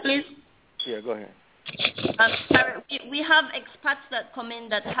Marisa, please? Yeah, go ahead. Sorry, we have expats that come in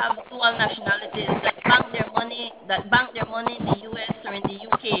that have dual nationalities that bank their money in the U.S. or in the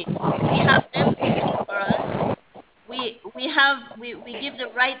U.K. We have them for we give the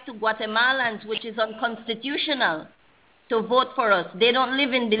right to Guatemalans, which is unconstitutional, to vote for us. They don't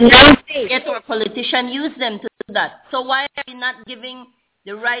live in Belize, yet our politician use them to do that. So why are we not giving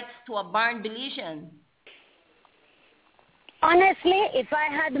the rights to a born Belizean? Honestly, if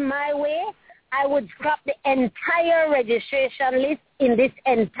I had my way, I would scrap the entire registration list in this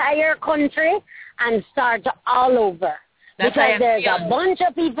entire country and start all over. Because there's a bunch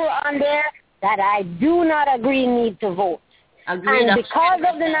of people on there that I do not agree need to vote. Agreed. And because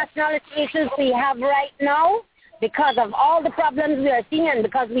of the nationality issues we have right now, because of all the problems we are seeing, and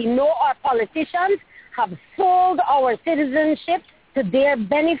because we know our politicians have sold our citizenship to their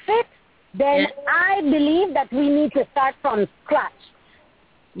benefit, then I believe that we need to start from scratch.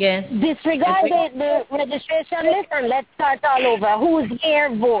 Yes. Disregard the registration list and let's start all over. Who's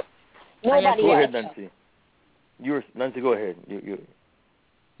here, vote. Nobody else. Go ahead, Nancy. Nancy, go ahead.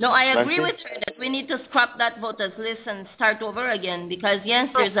 No, I agree Nancy? with her that we need to scrap that voters list and start over again because, yes,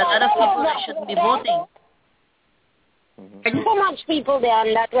 there's a lot of people that shouldn't be voting. There's so much people there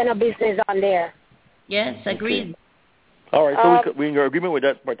and that when a business on there. Yes, agreed. Okay. All right, so we're in agreement with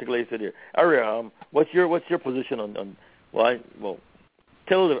that particular issue there. Aria, what's your position on why? Well,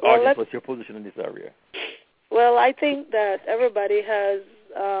 tell the audience what's your position in this area. Well, I think that everybody has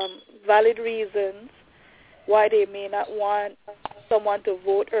valid reasons why they may not want someone to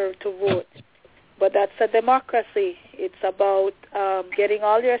vote or to vote. But that's a democracy. It's about getting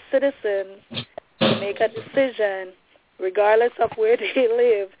all your citizens to make a decision, regardless of where they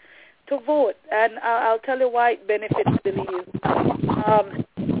live, to vote. And I'll tell you why it benefits Belize.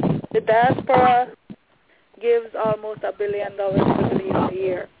 The diaspora gives almost $1 billion to Belize a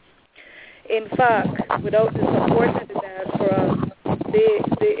year. In fact, without the support of the diaspora,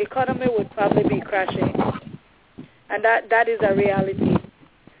 the economy would probably be crashing. And that is a reality.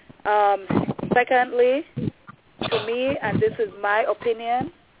 Secondly, to me, and this is my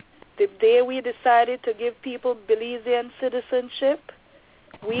opinion, the day we decided to give people Belizean citizenship,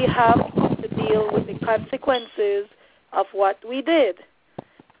 we have to deal with the consequences of what we did.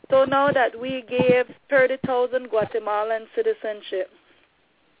 So now that we gave 30,000 Guatemalan citizenship,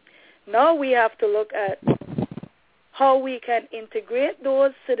 now we have to look at how we can integrate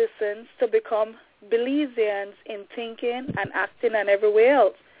those citizens to become Belizeans in thinking and acting and everywhere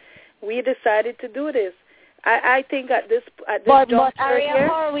else. We decided to do this. I think at this juncture here,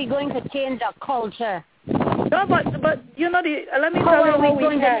 how are we going to change our culture? No, but you know, let me how tell you are how we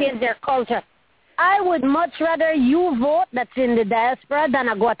going to change their culture? I would much rather you vote that's in the diaspora than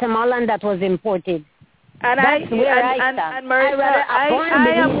a Guatemalan that was imported. And that's where I stand. And Marissa, I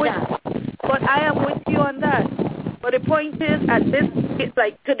am with you on that. But the point is, at this, it's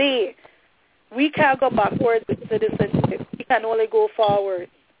like today, we can't go backwards with citizenship. We can only go forward.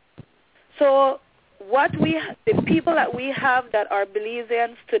 So the people that we have that are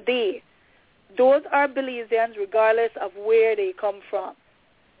Belizeans today, those are Belizeans regardless of where they come from.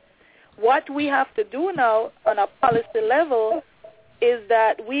 What we have to do now on a policy level is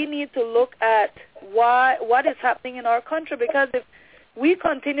that we need to look at what is happening in our country, because if we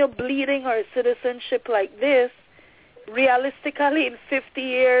continue bleeding our citizenship like this, realistically in 50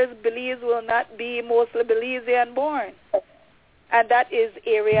 years, Belize will not be mostly Belizean born. And that is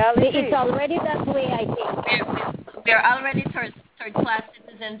a reality. It's already that way, I think. We're already third-class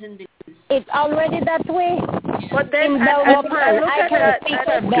citizens in Belize. It's already that way. But then, I can speak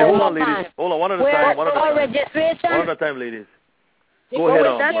for Belmopan. Hold on, ladies. Hold on, one at a time. One at a time, ladies. Go ahead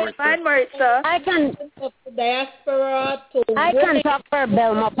on, that's fine, Maritza. I can talk for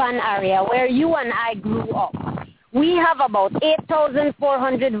Belmopan area, where you and I grew up. We have about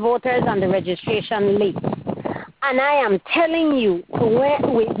 8,400 voters on the registration list. And I am telling you,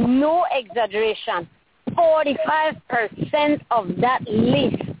 with no exaggeration, 45% of that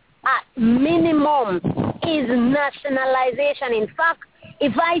list at minimum is nationalization. In fact,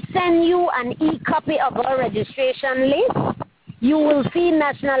 if I send you an e-copy of our registration list, you will see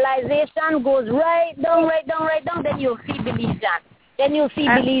nationalization goes right down, then you'll see Belizean. Then you'll see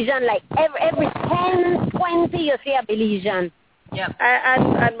Belizean, like every 10, 20, you see a Belizean. Yep.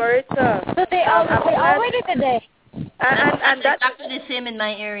 And Maritza. So they already today. And that's exactly the same in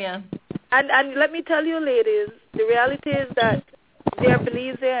my area. And let me tell you, ladies, the reality is that they're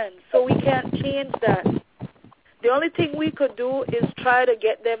Belizean, so we can't change that. The only thing we could do is try to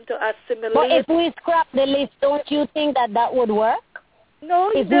get them to assimilate. But if we scrap the list, don't you think that would work?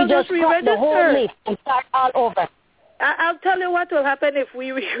 No, if we just scrap the whole list and start all over. I'll tell you what will happen if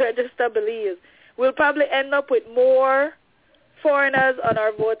we re-register Belize. We'll probably end up with more foreigners on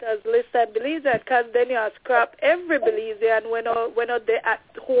our voters list than Belizean, because then you scrap every Belizean when they're at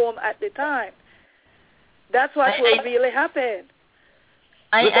home at the time. That's what will really happen.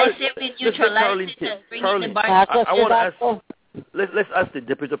 I say we neutralize it and bring in the bargaining. I want to ask. Let's ask the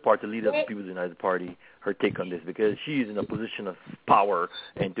Deputy Party Leader of the People's United Party her take on this, because she is in a position of power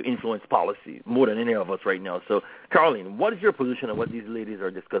and to influence policy more than any of us right now. So, Caroline, what is your position on what these ladies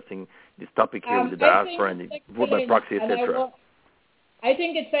are discussing this topic here with the diaspora and the vote by proxy, etc.? I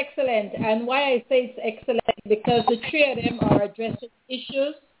think it's excellent, and why I say it's excellent, because the three of them are addressing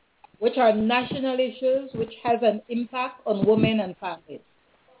issues which are national issues, which has an impact on women and families.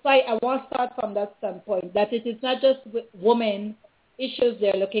 So I want to start from that standpoint, that it is not just women issues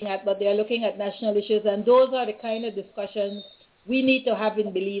they're looking at, but they're looking at national issues, and those are the kind of discussions we need to have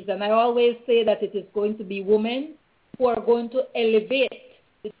in Belize. And I always say that it is going to be women who are going to elevate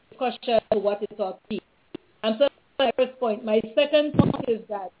the discussion to what it ought to be. And so my first point. My second point is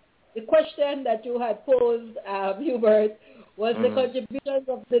that the question that you had posed, Hubert, was the contributions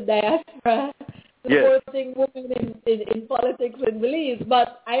of the diaspora supporting women in politics in Belize.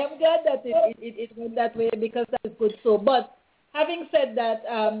 But I am glad that it went that way, because that is good. So, but having said that,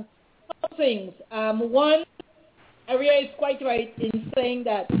 some things. One, Aria is quite right in saying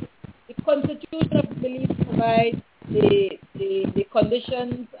that the Constitution of Belize provides the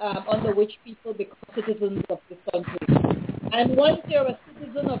conditions under which people become citizens of this country. And once you're a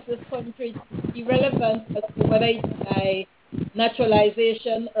citizen of this country, it's irrelevant as to whether it's by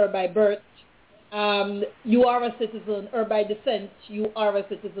naturalization or by birth, you are a citizen, or by descent, you are a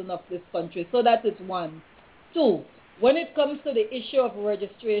citizen of this country. So that is one. Two, when it comes to the issue of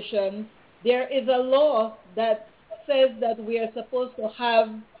registration, there is a law that says that we are supposed to have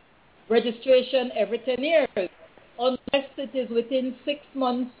registration every 10 years, unless it is within 6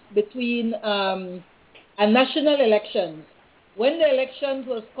 months between a national elections. When the elections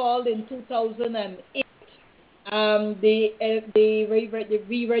was called in 2008, the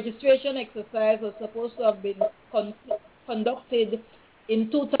re-registration exercise was supposed to have been conducted in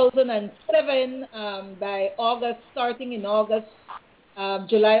 2007 by August, starting in August,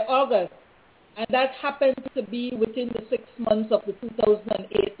 July, August. And that happened to be within the 6 months of the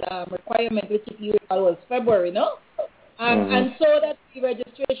 2008 requirement, which if you recall was February, no? And so that the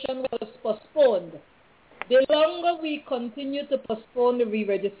registration was postponed. The longer we continue to postpone the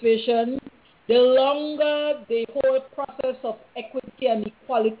re-registration, the longer the whole process of equity and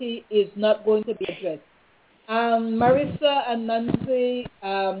equality is not going to be addressed. Marissa and Nancy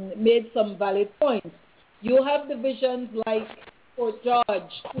made some valid points. You have divisions like Fort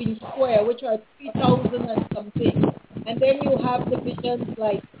George, Queen Square, which are 3,000 and something. And then you have divisions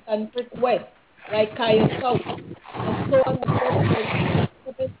like Sanford West, like Kaya South, and so on and so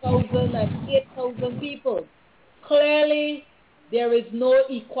forth, 7,000 and 8,000 people. Clearly, there is no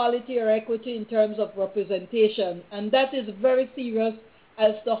equality or equity in terms of representation, and that is very serious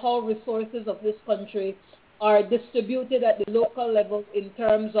as to how resources of this country are distributed at the local level in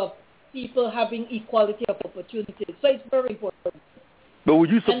terms of people having equality of opportunities. So it's very important. But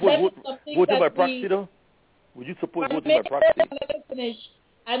would you support voting by proxy, though? Would you support voting by proxy?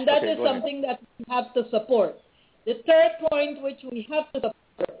 And that is something that we have to support. The third point which we have to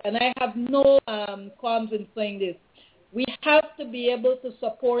support, and I have no qualms in saying this, we have to be able to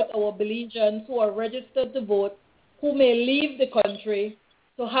support our Belizeans who are registered to vote, who may leave the country,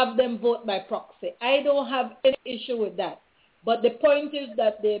 to have them vote by proxy. I don't have any issue with that. But the point is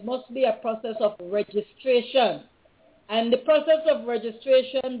that there must be a process of registration. And the process of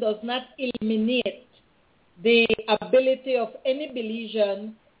registration does not eliminate the ability of any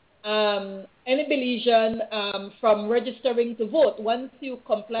Belizean from registering to vote once you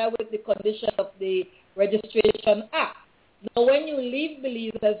comply with the conditions of the Registration Act. Now, when you leave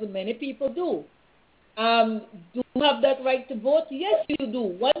Belize, as many people do you have that right to vote? Yes, you do,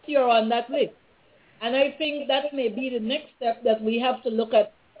 once you're on that list. And I think that may be the next step, that we have to look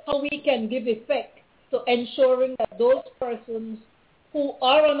at how we can give effect to ensuring that those persons who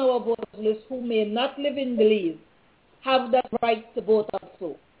are on our voters list who may not live in Belize have that right to vote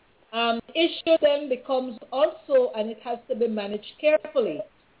also. Issue then becomes also, and it has to be managed carefully.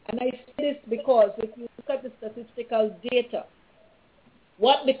 And I say this because if you look at the statistical data,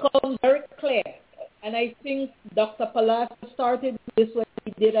 what becomes very clear, and I think Dr. Palas started this when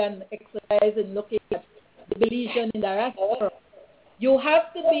he did an exercise in looking at the Belizean in diaspora, you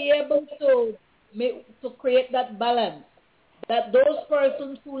have to be able to create that balance, that those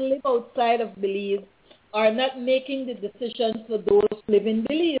persons who live outside of Belize are not making the decisions for those who live in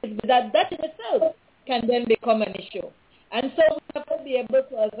Belize, that in itself can then become an issue. And so we have to be able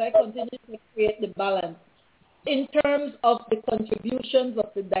to, as I continue to create the balance, in terms of the contributions of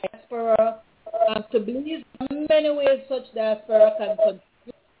the diaspora to Belize, there are many ways such diaspora can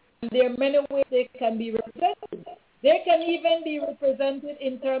contribute, and there are many ways they can be represented. They can even be represented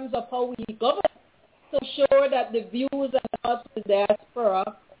in terms of how we govern, to show that the views and thoughts of the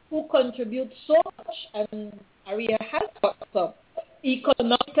diaspora who contribute so much, and Aria has worked up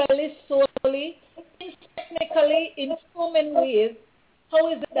economically, socially, technically, in so many ways. How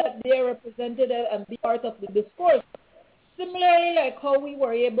is it that they are represented and be part of the discourse? Similarly, like how we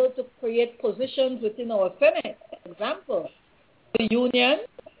were able to create positions within our Senate, for example, the union,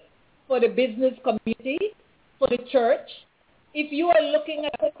 for the business community, for the church. If you are looking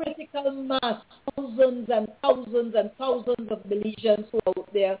at the critical mass, thousands and thousands and thousands of Belizeans who are out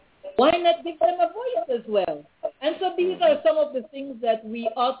there, why not give them a voice as well? And so these are some of the things that we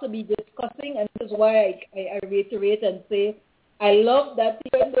ought to be discussing, and this is why I reiterate and say, I love that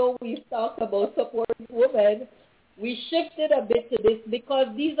even though we've talked about supporting women, we shifted a bit to this because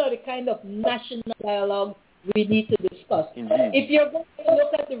these are the kind of national dialogue we need to discuss. Indeed. If you're going to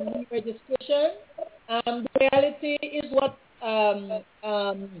look at the re-registration, the reality is what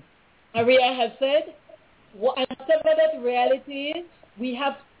Aria has said. Whatever that reality is, we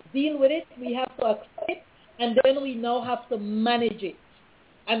have to deal with it, we have to accept it, and then we now have to manage it.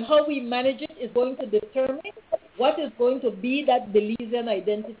 And how we manage it is going to determine what is going to be that Belizean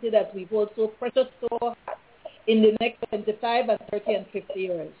identity that we hold so precious so in the next 25 and 30 and 50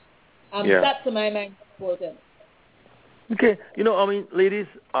 years. That, to my mind, is important. Okay, ladies,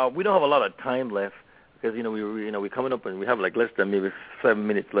 we don't have a lot of time left because we're coming up and we have like less than maybe 7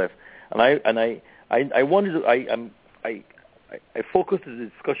 minutes left. And I wanted to I focused the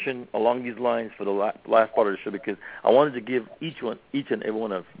discussion along these lines for the last part of the show because I wanted to give each and every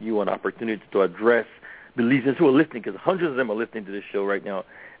one of you an opportunity to address Belizeans who are listening, because hundreds of them are listening to this show right now,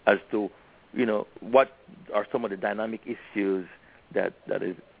 as to what are some of the dynamic issues that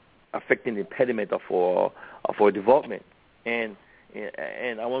is affecting the impediment of our development. And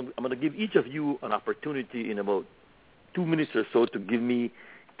I'm going to give each of you an opportunity in about 2 minutes or so to give me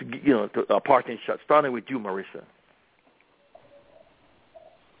a parting shot, starting with you, Marissa.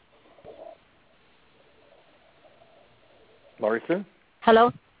 Marissa?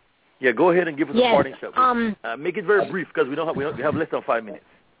 Hello? Yeah, go ahead and give us a parting shot. Make it very brief because we have less than 5 minutes.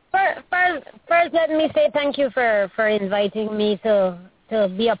 First, let me say thank you for inviting me to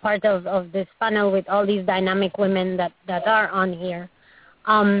be a part of this panel with all these dynamic women that are on here.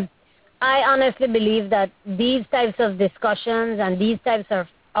 I honestly believe that these types of discussions and these types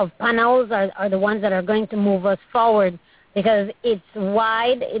of panels are the ones that are going to move us forward, because it's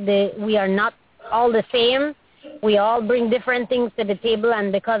wide. We are not all the same. We all bring different things to the table,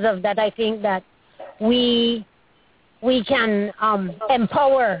 and because of that, I think that we can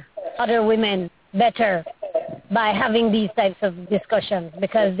empower other women better by having these types of discussions,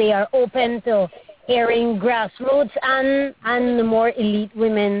 because they are open to hearing grassroots and the more elite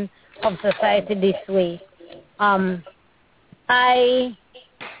women of society this way. I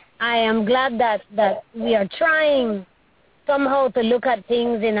am glad that we are trying somehow to look at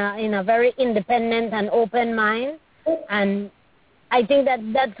things in a very independent and open mind, and I think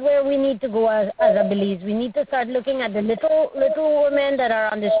that's where we need to go as a Belize. We need to start looking at the little women that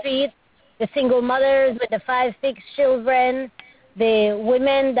are on the street, the single mothers with the 5-6 children, the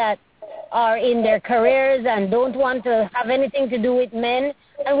women that are in their careers and don't want to have anything to do with men,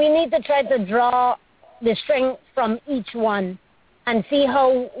 and we need to try to draw the strength from each one and see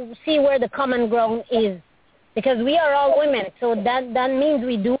where the common ground is. Because we are all women, so that means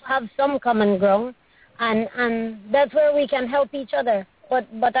we do have some common ground, and that's where we can help each other.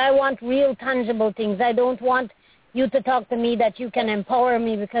 But I want real tangible things. I don't want you to talk to me that you can empower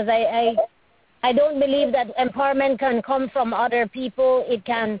me, because I don't believe that empowerment can come from other people.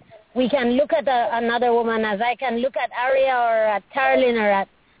 We can look at another woman, as I can look at Aria or at Caroline or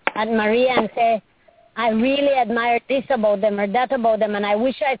at Maria and say, I really admire this about them or that about them, and I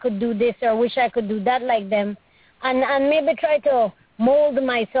wish I could do this or wish I could do that like them, and maybe try to mold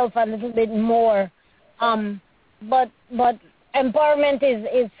myself a little bit more. But empowerment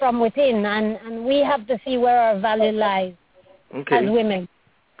is from within, and we have to see where our value lies as women.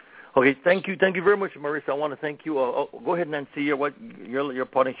 Okay, thank you very much, Marissa. I want to thank you. Go ahead, Nancy. Your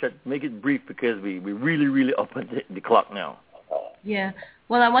parting shot? Make it brief, because we really up on the clock now. Yeah.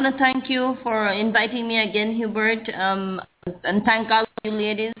 Well, I want to thank you for inviting me again, Hubert, and thank all of you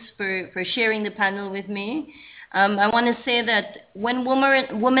ladies for sharing the panel with me. I want to say that when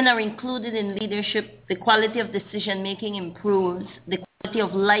women are included in leadership, the quality of decision making improves, the quality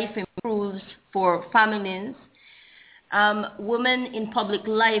of life improves for families. Women in public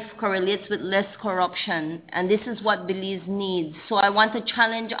life correlates with less corruption, and this is what Belize needs. So I want to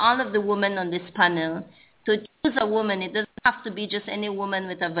challenge all of the women on this panel to choose a woman. It doesn't have to be just any woman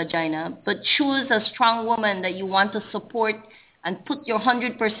with a vagina, but choose a strong woman that you want to support and put your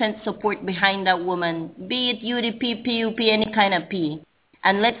 100% support behind that woman, be it UDP, PUP, any kind of P.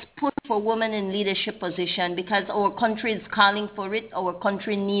 And let's push for women in leadership position because our country is calling for it. Our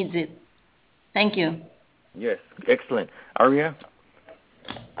country needs it. Thank you. Yes, excellent. Aria?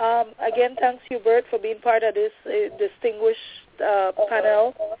 Again, thanks, Hubert, for being part of this distinguished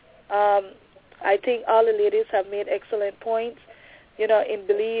panel. I think all the ladies have made excellent points. You know, in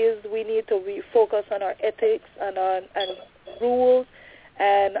Belize, we need to focus on our ethics and rules,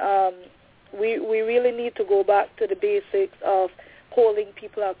 and we really need to go back to the basics of holding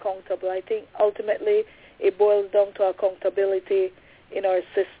people accountable. I think ultimately it boils down to accountability in our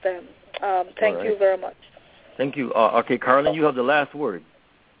system. Thank you very much. Thank you. Okay, Carolyn, you have the last word.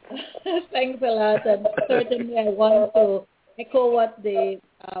 Thanks a lot, and certainly I want to echo what the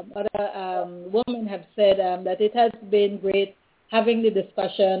other women have said, that it has been great having the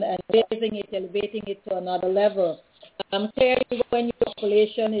discussion and raising it, elevating it to another level. Clearly, when your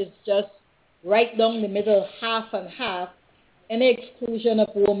population is just right down the middle, half and half, any exclusion of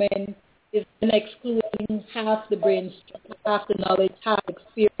women is then excluding half the brain, half the knowledge, half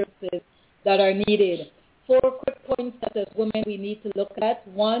experiences that are needed. 4 quick points that as women we need to look at.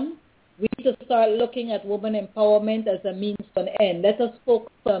 1, we need to start looking at women empowerment as a means to an end. Let us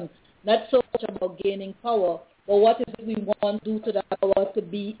focus on not so much about gaining power, but what is it we want to do to that power to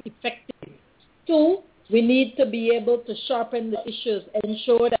be effective. 2, we need to be able to sharpen the issues,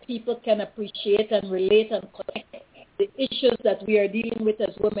 ensure that people can appreciate and relate and connect the issues that we are dealing with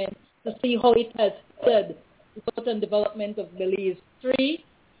as women to see how it has fed the growth and development of Belize. 3,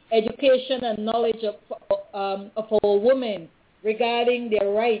 education and knowledge of our women regarding their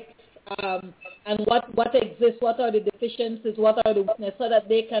rights and what exists, what are the deficiencies, what are the weaknesses, so that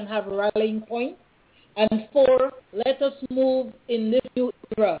they can have rallying points. And 4, let us move in this new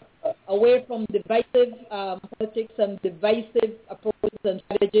era away from divisive politics and divisive approaches and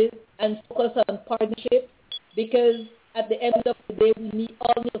strategies and focus on partnership, because at the end of the day, we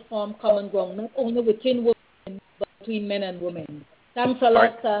all need to form common ground, not only within women, but between men and women. Thanks a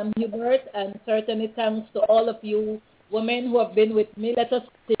lot, Hubert, and certainly thanks to all of you women who have been with me. Let us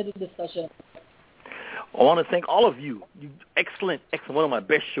continue the discussion. I want to thank all of you. Excellent. One of my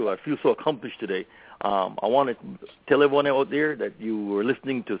best shows. I feel so accomplished today. I want to tell everyone out there that you were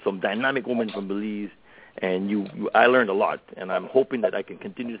listening to some dynamic women from Belize, and I learned a lot, and I'm hoping that I can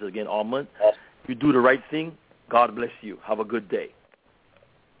continue this again all month. You do the right thing. God bless you. Have a good day.